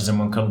of branches and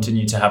will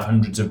continue to have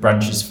hundreds of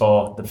branches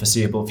for the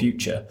foreseeable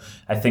future.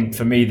 I think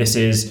for me, this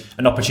is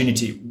an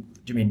opportunity.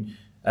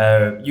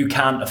 You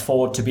can't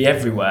afford to be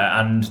everywhere,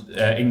 and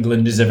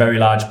England is a very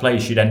large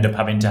place. You'd end up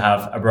having to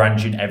have a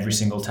branch in every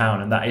single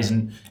town, and that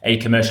isn't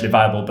commercially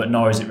viable, but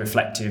nor is it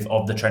reflective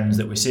of the trends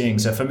that we're seeing.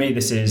 So for me,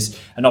 this is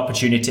an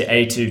opportunity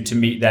to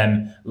meet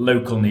them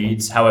local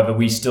needs. However,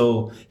 we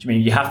still,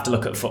 you have to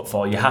look at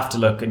footfall, you have to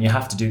look, and you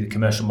have to do the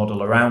commercial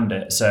model around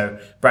it. So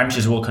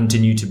branches will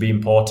continue to be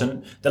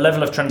important. The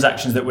level of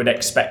transactions that we'd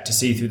expect to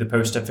see through the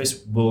post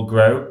office will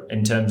grow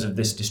in terms of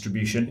this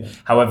distribution. Yeah.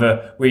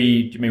 However,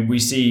 we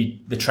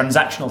see the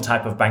transactional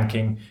type of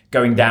banking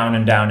going down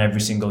and down every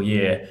single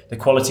year. The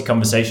quality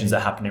conversations that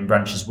happen in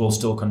branches will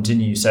still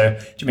continue. So,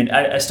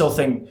 I still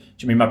think,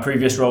 my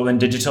previous role in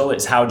digital,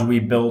 it's how do we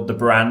build the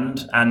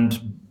brand,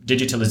 and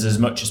digital is as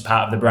much as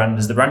part of the brand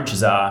as the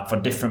branches are for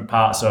different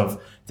parts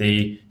of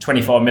the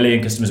 24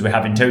 million customers we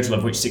have in total,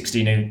 of which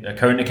 16 are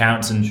current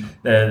accounts, and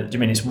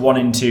it's 1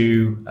 in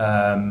 2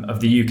 of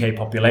the UK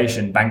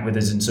population bank with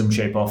us in some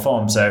shape or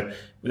form. So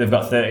they've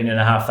got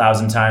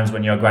 13,500 times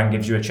when your gran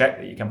gives you a check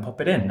that you can pop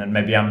it in, and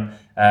maybe I'm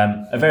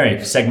a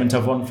very segment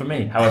of one for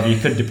me. However, you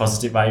could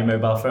deposit it by your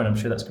mobile phone. I'm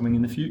sure that's coming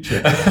in the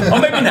future, or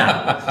maybe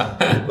now.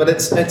 But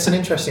it's an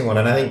interesting one,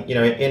 and I think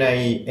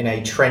in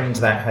a trend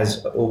that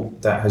has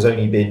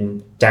only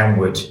been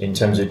downward in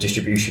terms of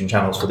distribution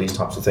channels for these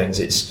types of things,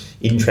 it's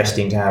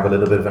interesting to have a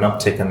little bit of an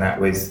uptick in that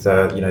with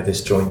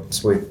this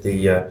joint with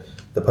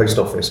the post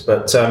office.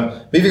 But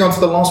moving on to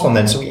the last one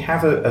then. So we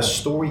have a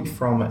story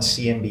from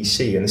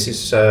CNBC, and this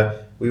is,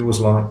 we always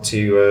like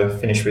to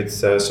finish with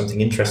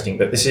something interesting,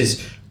 but this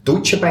is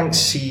Deutsche Bank's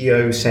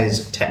CEO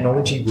says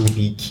technology will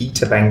be key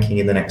to banking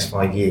in the next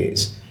 5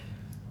 years.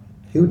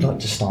 Who would like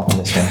to start on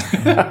this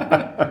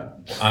one?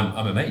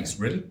 I'm amazed,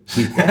 really.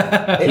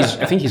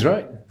 I think he's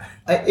right.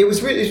 It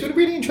was a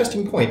really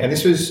interesting point, and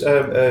this was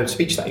a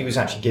speech that he was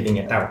actually giving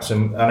at Davos.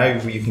 And I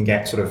know you can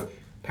get sort of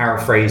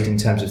paraphrased in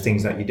terms of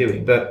things that you're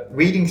doing, but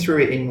reading through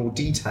it in more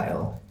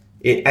detail,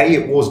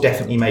 it was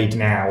definitely made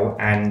now,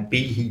 and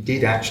B, he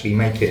did actually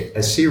make it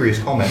a serious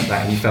comment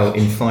that he felt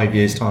in 5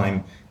 years'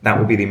 time that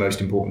would be the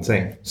most important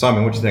thing.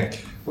 Simon, what do you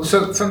think? Well,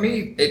 so for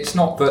me, it's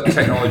not that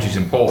technology is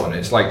important.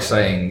 It's like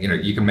saying,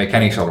 you can make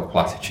any sort of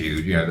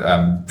platitude,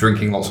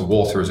 drinking lots of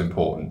water is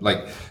important.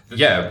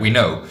 Yeah, we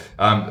know.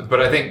 But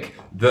I think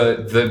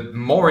the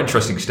more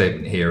interesting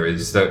statement here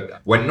is that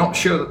we're not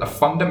sure that the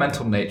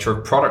fundamental nature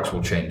of products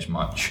will change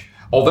much.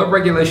 Although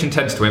regulation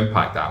tends to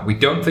impact that, we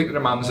don't think the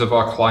demands of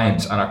our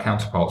clients and our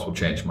counterparts will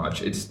change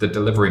much. It's the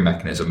delivery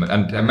mechanism.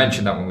 And I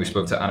mentioned that when we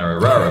spoke to Ana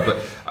Herrera,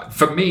 but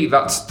for me,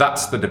 that's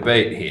the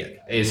debate here,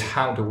 is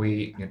how do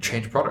we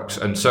change products?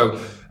 And so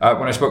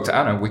when I spoke to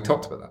Ana, we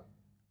talked about that.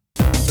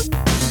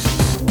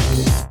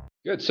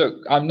 Good. So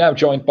I'm now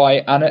joined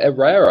by Ana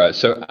Herrera.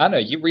 So Ana,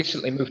 you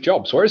recently moved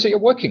jobs. Where is it you're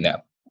working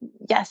now?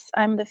 Yes,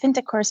 I'm the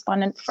fintech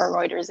correspondent for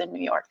Reuters in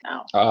New York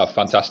now.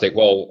 Fantastic.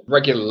 Well,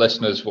 regular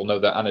listeners will know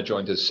that Anna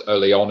joined us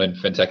early on in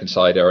FinTech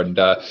Insider. And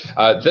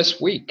this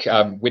week,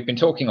 we've been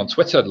talking on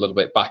Twitter a little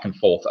bit back and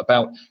forth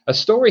about a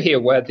story here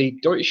where the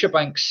Deutsche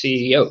Bank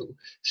CEO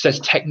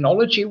says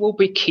technology will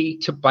be key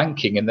to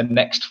banking in the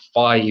next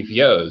 5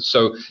 years.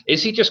 So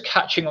is he just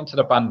catching onto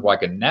the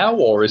bandwagon now,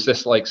 or is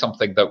this like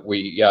something that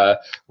we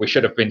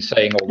should have been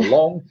saying all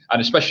along?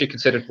 And especially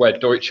considered where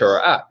Deutsche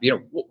are at,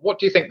 what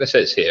do you think this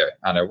is here,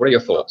 Anna? What are your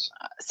thoughts?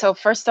 So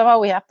first of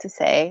all, we have to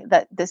say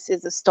that this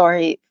is a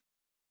story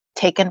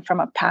taken from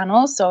a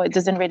panel, so it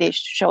doesn't really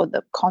show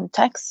the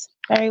context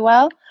very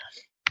well.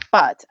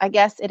 But I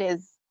guess it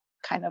is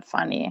kind of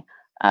funny.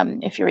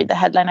 If you read the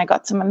headline, I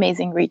got some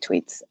amazing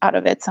retweets out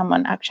of it.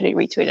 Someone actually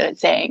retweeted it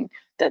saying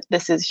that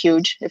this is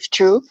huge, if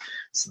true.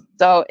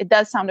 So it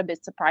does sound a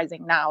bit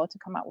surprising now to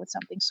come out with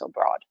something so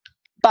broad.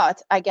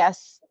 But I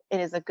guess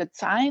it is a good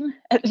sign,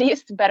 at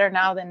least better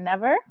now than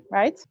never,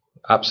 right?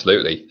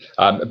 Absolutely.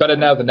 Better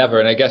now than never.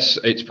 And I guess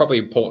it's probably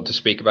important to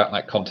speak about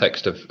that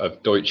context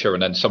of Deutsche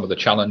and then some of the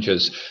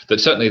challenges that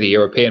certainly the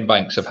European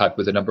banks have had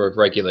with a number of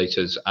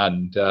regulators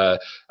and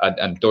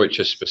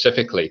Deutsche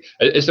specifically.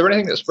 Is there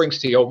anything that springs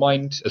to your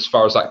mind as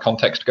far as that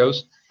context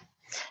goes?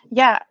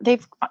 Yeah,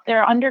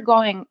 they're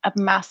undergoing a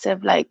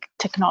massive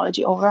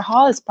technology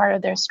overhaul as part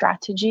of their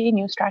strategy.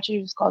 New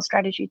strategy is called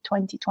Strategy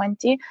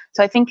 2020.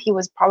 So I think he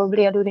was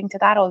probably alluding to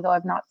that, although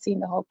I've not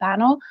seen the whole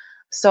panel.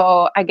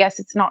 So I guess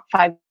it's not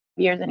 5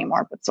 years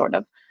anymore, but sort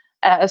of.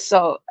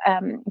 So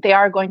they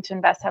are going to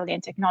invest heavily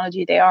in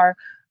technology. They are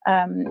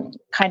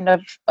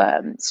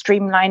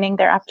streamlining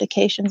their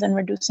applications and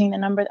reducing the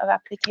number of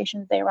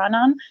applications they run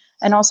on.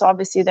 And also,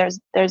 obviously, there's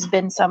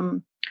been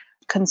some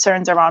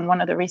concerns around one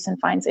of the recent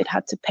fines they'd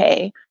had to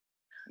pay.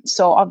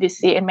 So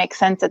obviously, it makes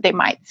sense that they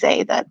might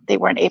say that they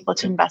weren't able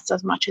to invest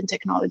as much in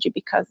technology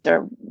because they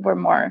were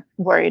more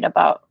worried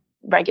about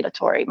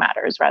regulatory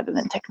matters rather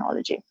than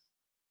technology.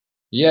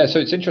 Yeah, so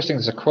it's interesting.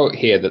 There's a quote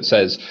here that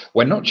says,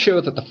 "We're not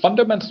sure that the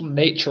fundamental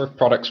nature of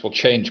products will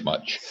change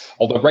much,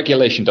 although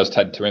regulation does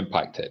tend to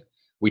impact it.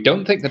 We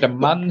don't think the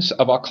demands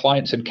of our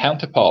clients and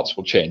counterparts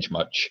will change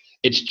much.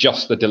 It's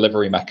just the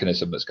delivery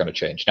mechanism that's going to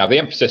change." Now, the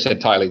emphasis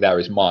entirely there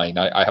is mine.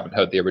 I haven't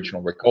heard the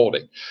original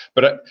recording.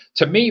 But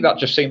to me, that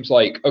just seems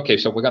like, okay,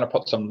 so we're going to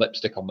put some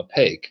lipstick on the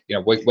pig.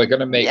 We're going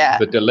to make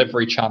the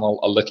delivery channel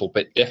a little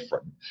bit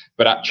different.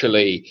 But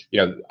actually,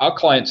 our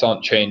clients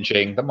aren't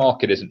changing. The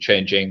market isn't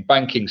changing.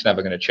 Banking's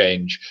never going to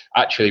change.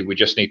 Actually, we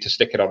just need to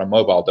stick it on a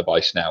mobile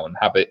device now and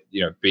have it,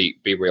 be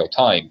real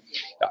time.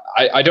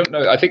 I don't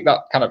know. I think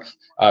that kind of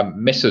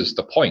misses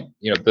the point.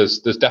 There's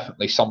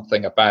definitely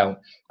something about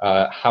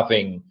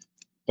having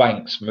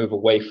banks move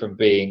away from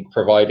being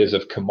providers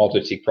of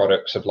commodity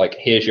products of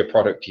here's your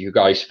product, you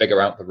guys figure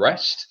out the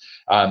rest,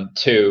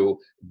 to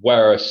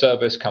where a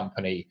service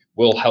company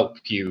will help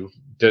you,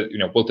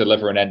 will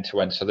deliver an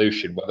end-to-end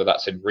solution, whether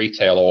that's in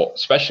retail or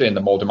especially in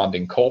the more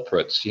demanding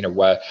corporates,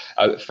 where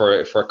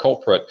for a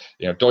corporate,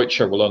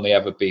 Deutsche will only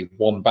ever be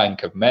one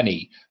bank of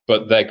many,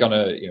 but they're going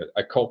to,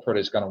 a corporate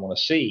is going to want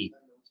to see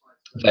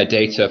their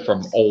data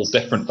from all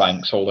different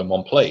banks all in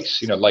one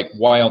place.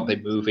 Why aren't they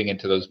moving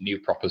into those new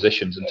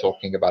propositions and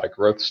talking about a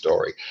growth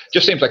story?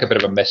 Just seems like a bit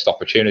of a missed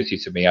opportunity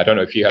to me. I don't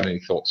know if you had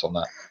any thoughts on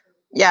that.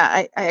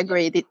 Yeah, I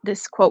agree.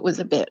 This quote was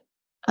a bit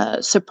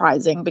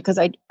surprising because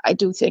I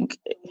do think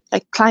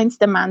clients'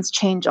 demands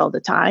change all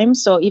the time.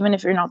 So even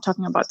if you're not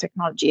talking about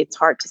technology, it's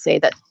hard to say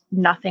that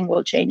nothing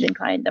will change in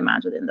client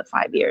demands within the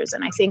 5 years.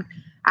 And I think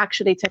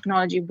actually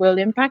technology will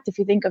impact. If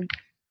you think of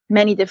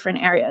many different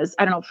areas,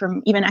 I don't know,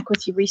 from even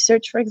equity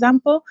research, for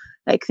example,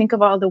 think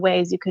of all the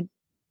ways you could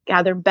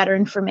gather better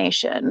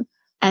information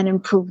and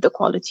improve the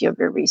quality of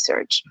your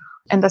research.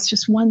 And that's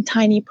just one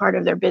tiny part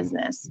of their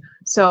business.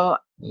 So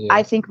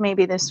I think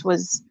maybe this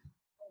was,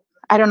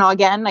 I don't know,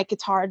 again,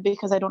 it's hard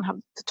because I don't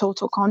have the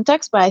total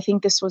context, but I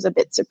think this was a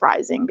bit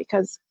surprising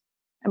because,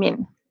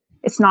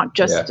 it's not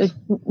just a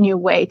new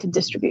way to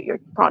distribute your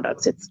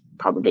products. It's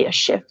probably a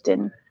shift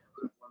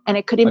and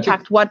it could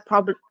impact what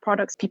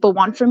products people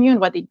want from you and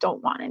what they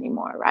don't want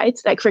anymore, right?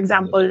 For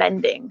example,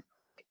 lending.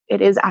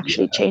 It is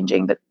actually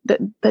changing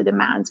the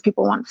demands.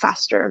 People want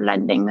faster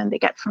lending than they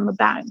get from a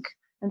bank.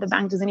 And the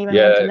bank doesn't even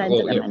want to lend to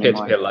them anymore.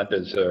 Peer-to-peer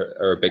lenders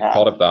are a big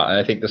part of that. And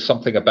I think there's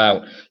something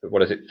about,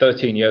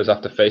 13 years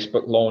after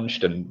Facebook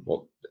launched and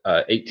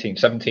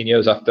 17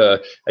 years after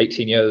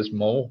 18 years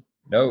more?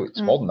 No,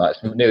 it's more than that.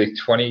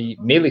 It's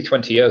nearly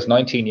 20 years,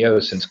 19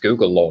 years since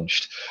Google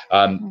launched.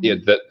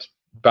 That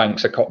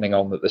banks are cottoning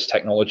on that this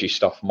technology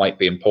stuff might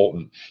be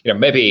important.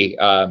 Maybe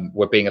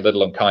we're being a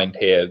little unkind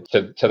here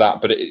to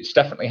that, but it's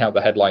definitely how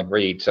the headline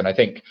reads. And I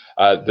think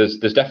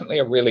there's definitely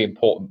a really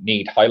important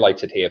need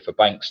highlighted here for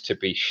banks to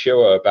be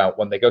sure about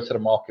when they go to the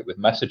market with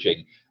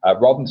messaging,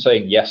 rather than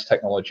saying, yes,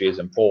 technology is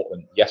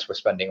important, yes, we're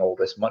spending all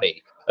this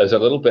money, there's a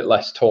little bit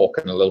less talk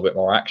and a little bit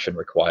more action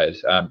required.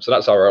 So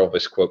that's our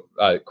Elvis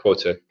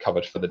quota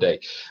covered for the day.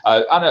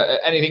 Anna,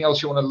 anything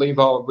else you want to leave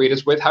our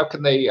readers with? How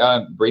can they,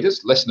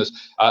 listeners,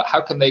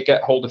 how can they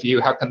get hold of you?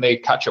 How can they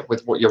catch up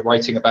with what you're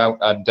writing about,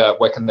 and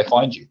where can they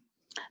find you?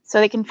 So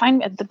they can find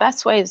me. The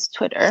best way is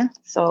Twitter.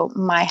 So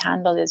my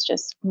handle is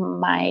just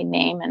my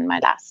name and my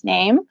last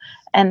name.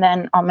 And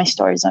then all my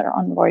stories are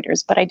on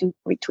Reuters, but I do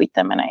retweet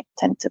them, and I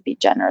tend to be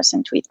generous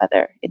and tweet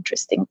other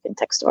interesting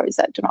fintech stories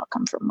that do not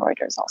come from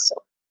Reuters also.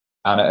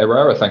 Anna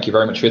Herrera, thank you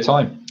very much for your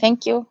time.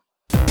 Thank you.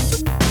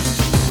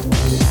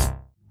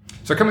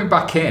 So coming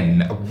back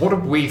in, what do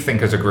we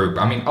think as a group?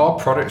 I mean, are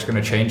products going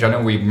to change? I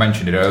know we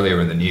mentioned it earlier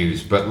in the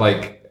news, but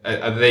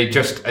are they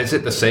just, is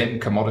it the same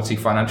commodity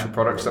financial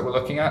products that we're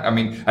looking at? I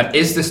mean, and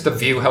is this the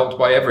view held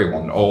by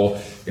everyone? Or,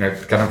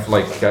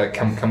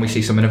 can we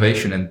see some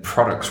innovation in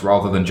products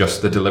rather than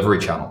just the delivery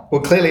channel?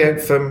 Well, clearly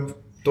from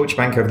Deutsche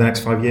Bank over the next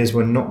 5 years,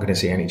 we're not going to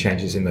see any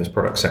changes in those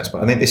product sets.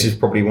 But I think this is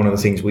probably one of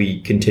the things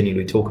we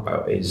continually talk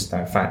about, is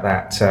the fact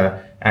that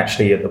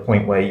actually at the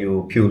point where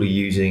you're purely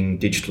using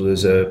digital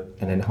as an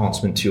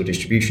enhancement to your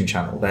distribution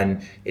channel,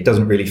 then it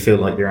doesn't really feel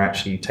like you're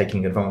actually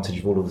taking advantage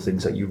of all of the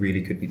things that you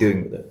really could be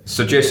doing with it.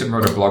 So Jason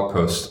wrote a blog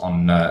post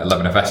on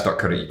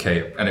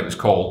 11fs.co.uk, and it was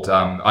called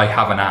I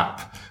Have an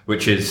App,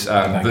 which is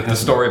the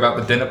story about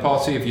the dinner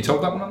party. Have you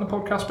told that one on the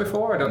podcast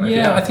before? I don't know.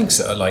 Yeah, I think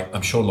so.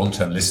 I'm sure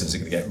long-term listeners are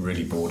going to get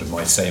really bored of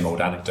my same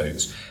old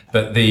anecdotes.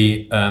 But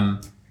this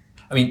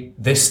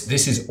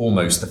is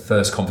almost the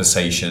first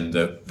conversation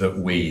that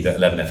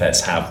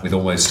 11FS have with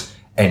almost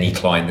any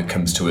client that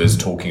comes to us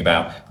talking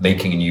about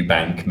making a new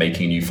bank,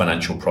 making a new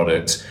financial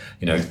product,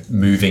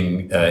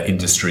 moving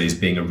industries,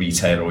 being a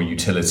retailer or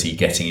utility,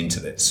 getting into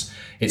this.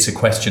 It's a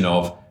question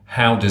of,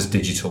 how does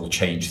digital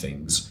change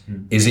things?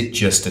 Is it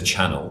just a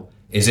channel?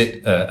 Is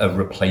it a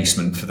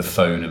replacement for the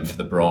phone and for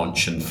the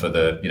branch and for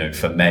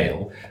for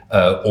mail,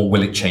 or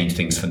will it change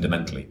things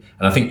fundamentally?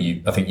 And I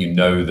think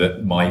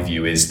that my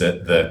view is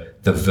that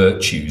the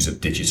virtues of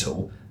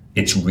digital,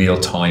 its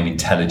real-time,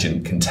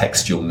 intelligent,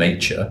 contextual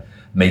nature,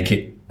 make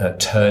it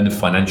turn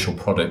financial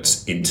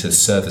products into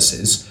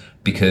services,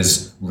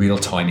 because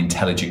real-time,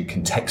 intelligent,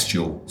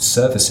 contextual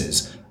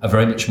services are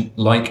very much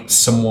like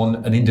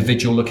an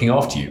individual looking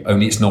after you,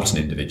 only it's not an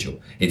individual.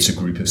 It's a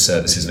group of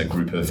services and a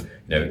group of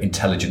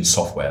intelligent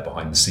software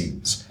behind the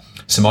scenes.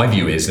 So my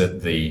view is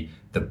that the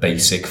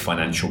basic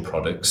financial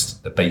products,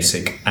 the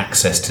basic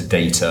access to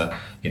data,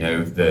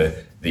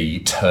 the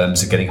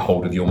terms of getting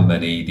hold of your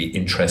money, the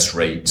interest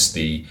rates,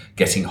 the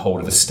getting hold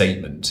of a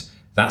statement,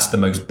 that's the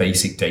most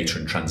basic data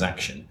and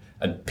transaction.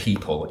 And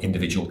people,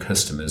 individual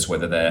customers,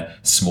 whether they're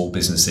small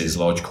businesses,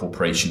 large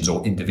corporations,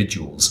 or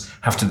individuals,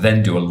 have to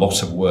then do a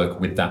lot of work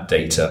with that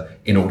data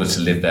in order to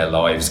live their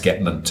lives,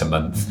 get month to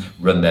month,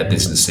 run their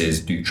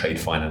businesses, do trade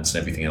finance and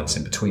everything else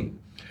in between.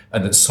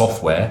 And that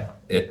software,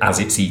 as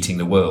it's eating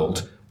the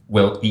world,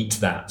 will eat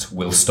that,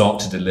 will start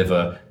to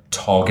deliver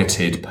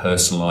targeted,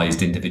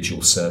 personalized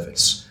individual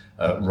service,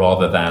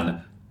 rather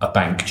than a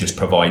bank just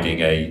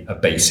providing a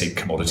basic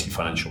commodity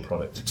financial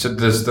product. So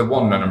there's the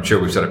one, and I'm sure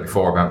we've said it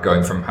before, about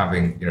going from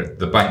having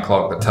the bank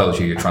clerk that tells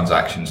you your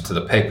transactions, to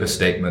the paper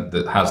statement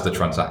that has the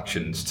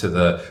transactions, to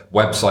the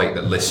website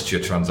that lists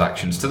your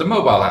transactions, to the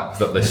mobile app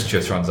that lists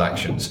your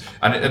transactions.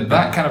 And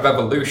that kind of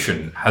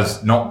evolution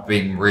has not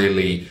been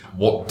really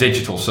what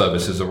digital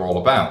services are all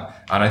about.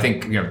 And I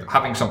think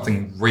having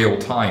something real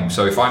time.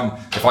 So if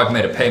I've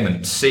made a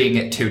payment, seeing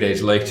it 2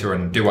 days later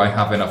and do I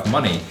have enough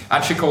money,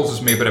 actually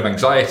causes me a bit of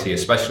anxiety,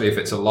 especially if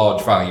it's a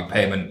large value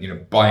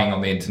payment. Buying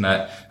on the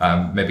internet,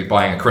 maybe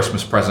buying a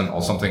Christmas present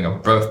or something, a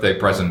birthday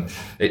present.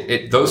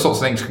 Those sorts of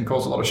things can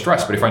cause a lot of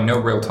stress. But if I know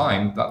real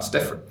time, that's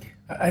different.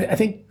 I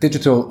think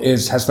digital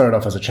has started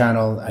off as a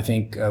channel. I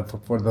think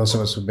for those of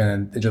us who've been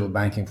in digital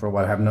banking for a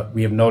while,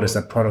 we have noticed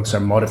that products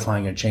are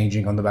modifying and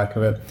changing on the back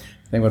of it.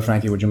 I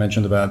think what you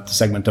mentioned about the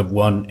segment of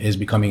one is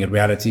becoming a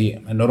reality,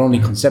 and not only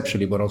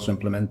conceptually, but also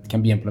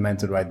can be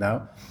implemented right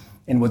now.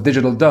 And what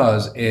digital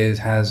does is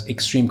has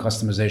extreme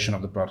customization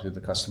of the product that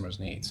the customer's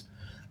needs,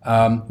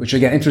 which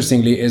again,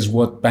 interestingly, is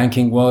what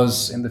banking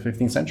was in the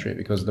 15th century,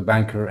 because the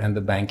banker and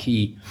the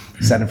bankee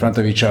sat in front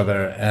of each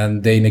other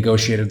and they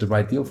negotiated the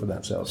right deal for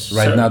themselves.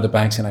 Right now, the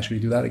banks can actually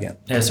do that again.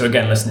 Yeah. So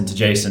again, listening to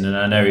Jason, and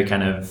I know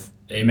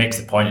he makes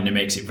the point and he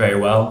makes it very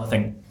well. I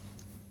think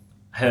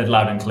heard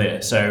loud and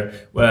clear. So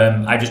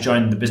I just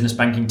joined the business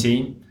banking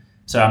team.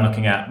 So I'm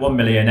looking at 1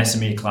 million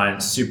SME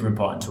clients, super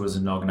important to us as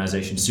an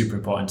organisation, super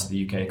important to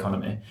the UK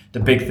economy. The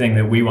big thing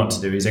that we want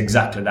to do is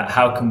exactly that.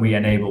 How can we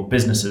enable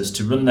businesses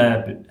to run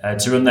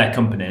their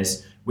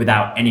companies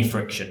without any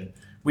friction?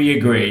 We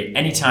agree,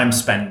 any time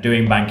spent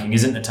doing banking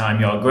isn't the time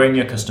you're growing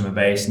your customer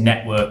base,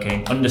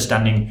 networking,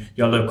 understanding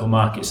your local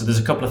market. So there's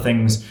a couple of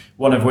things,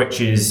 one of which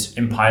is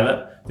in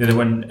pilot. The other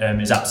one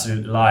is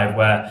absolutely live,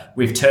 where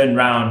we've turned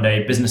around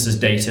a business's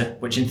data,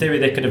 which in theory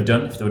they could have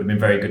done if they would have been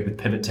very good with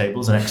pivot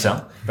tables and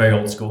Excel, very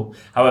old school.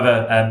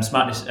 However,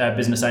 Smart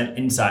Business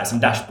Insights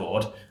and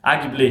Dashboard,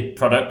 arguably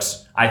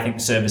products, I think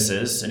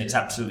services, and it's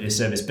absolutely a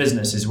service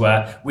business, is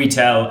where we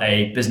tell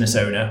a business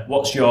owner,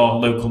 what's your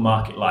local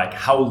market like?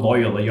 How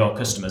loyal are your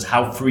customers?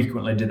 How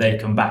frequently do they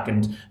come back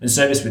and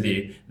service with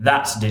you?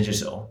 That's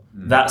digital.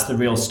 That's the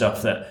real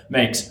stuff that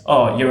makes,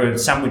 you're a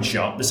sandwich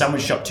shop. The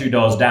sandwich shop 2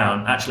 doors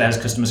down actually has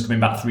customers coming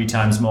back 3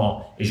 times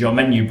more. Is your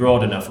menu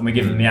broad enough? And we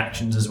give them the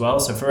actions as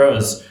well. So for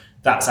us,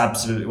 That's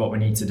absolutely what we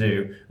need to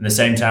do. At the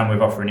same time,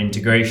 we're offering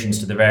integrations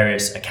to the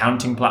various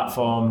accounting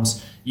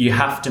platforms. You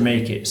have to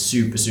make it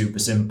super, super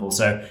simple.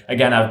 So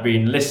again, I've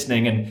been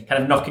listening and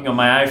kind of knocking on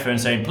my iPhone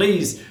saying,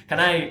 please, can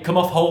I come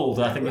off hold?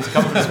 I think there's a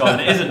conference call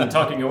and it isn't, and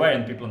talking away,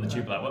 and people on the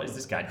tube are like, what is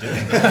this guy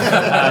doing?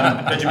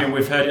 But I mean,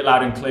 we've heard it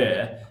loud and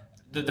clear.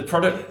 The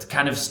product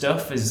kind of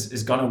stuff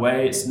is gone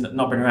away. It's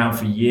not been around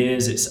for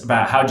years. It's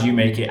about how do you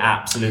make it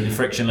absolutely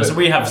frictionless. So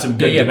we have some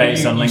good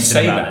debates on LinkedIn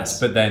say about that, this.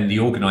 but then the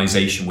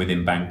organisation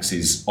within banks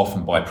is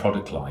often by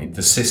product line.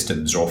 The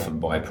systems are often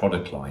by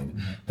product line.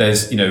 Mm-hmm.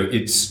 There's,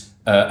 it's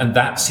and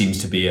that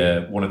seems to be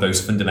one of those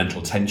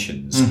fundamental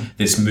tensions.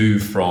 This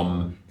move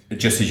from,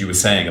 just as you were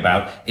saying,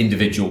 about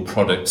individual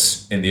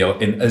products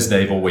as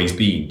they've always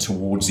been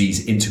towards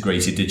these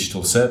integrated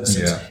digital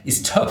services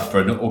is tough for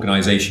an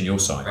organisation your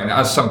size. And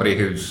as somebody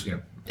who's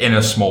in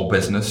a small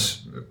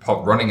business,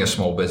 running a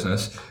small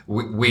business,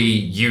 we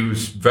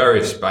use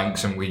various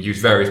banks and we use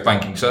various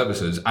banking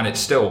services, and it's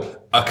still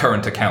a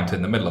current account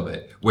in the middle of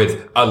it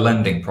with a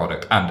lending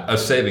product and a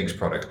savings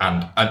product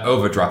and an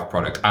overdraft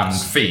product and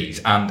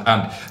fees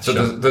and so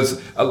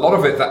there's a lot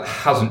of it that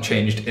hasn't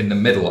changed in the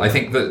middle. I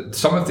think that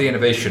some of the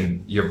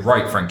innovation, you're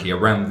right, Frankie,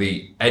 around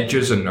the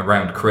edges and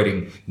around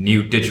creating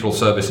new digital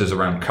services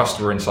around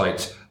customer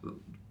insights,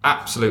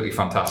 absolutely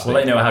fantastic. We'll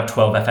let you know how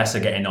 12FS are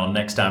getting on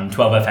next time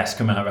 12FS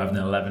come out rather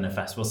than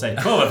 11FS. We'll say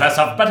 12FS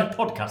have better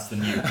podcasts than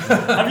you.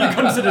 Have you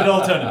considered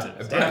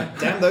alternatives?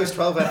 Damn those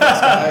 12FS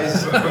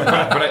guys.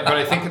 but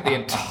I think at the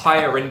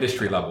entire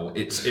industry level,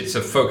 it's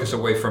a focus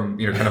away from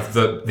kind of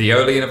the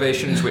early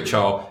innovations, which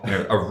are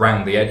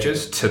around the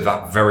edges, to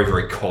that very,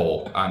 very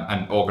core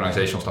and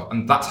organizational stuff,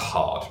 and that's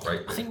hard,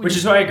 right? Which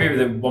is why I agree with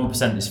the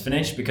 1% is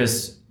finished,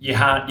 because you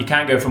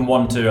can't go from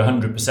 1 to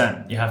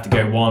 100%. You have to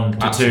go 1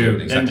 to 2.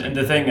 Exactly. And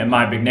the thing at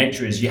My Big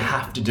Nature is you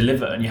have to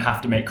deliver and you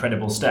have to make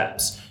credible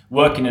steps.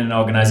 Working in an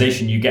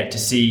organization, you get to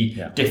see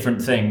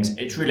different things.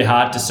 It's really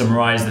hard to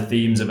summarize the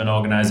themes of an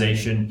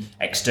organization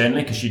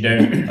externally because you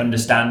don't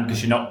understand,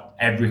 because you're not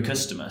every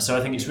customer. So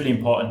I think it's really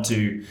important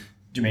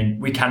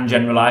we can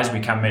generalize,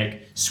 we can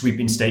make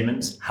sweeping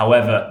statements.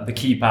 However, the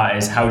key part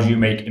is how do you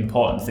make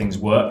important things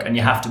work? And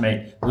you have to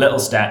make little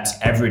steps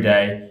every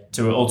day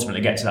to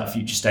ultimately get to that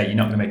future state. You're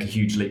not going to make a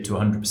huge leap to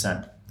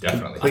 100%.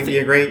 Definitely. Completely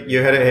agree.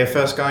 You heard it here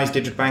first, guys.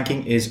 Digital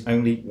banking is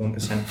only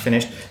 1%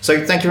 finished.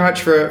 So thank you very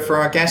much for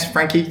our guest.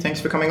 Frankie, thanks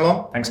for coming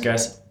along. Thanks,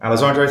 guys.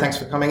 Alessandro, thanks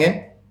for coming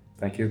in.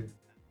 Thank you.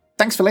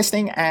 Thanks for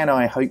listening, and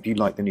I hope you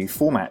like the new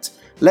format.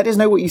 Let us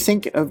know what you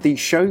think of the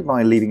show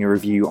by leaving a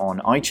review on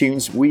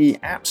iTunes. We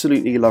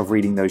absolutely love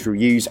reading those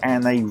reviews,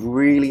 and they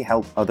really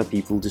help other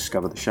people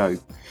discover the show.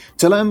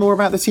 To learn more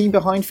about the team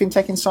behind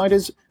FinTech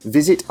Insiders,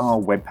 visit our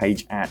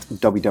webpage at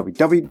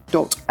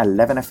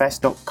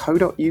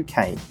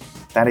www.11fs.co.uk.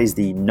 That is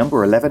the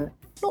number 11,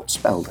 not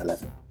spelled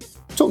 11.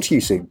 Talk to you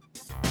soon.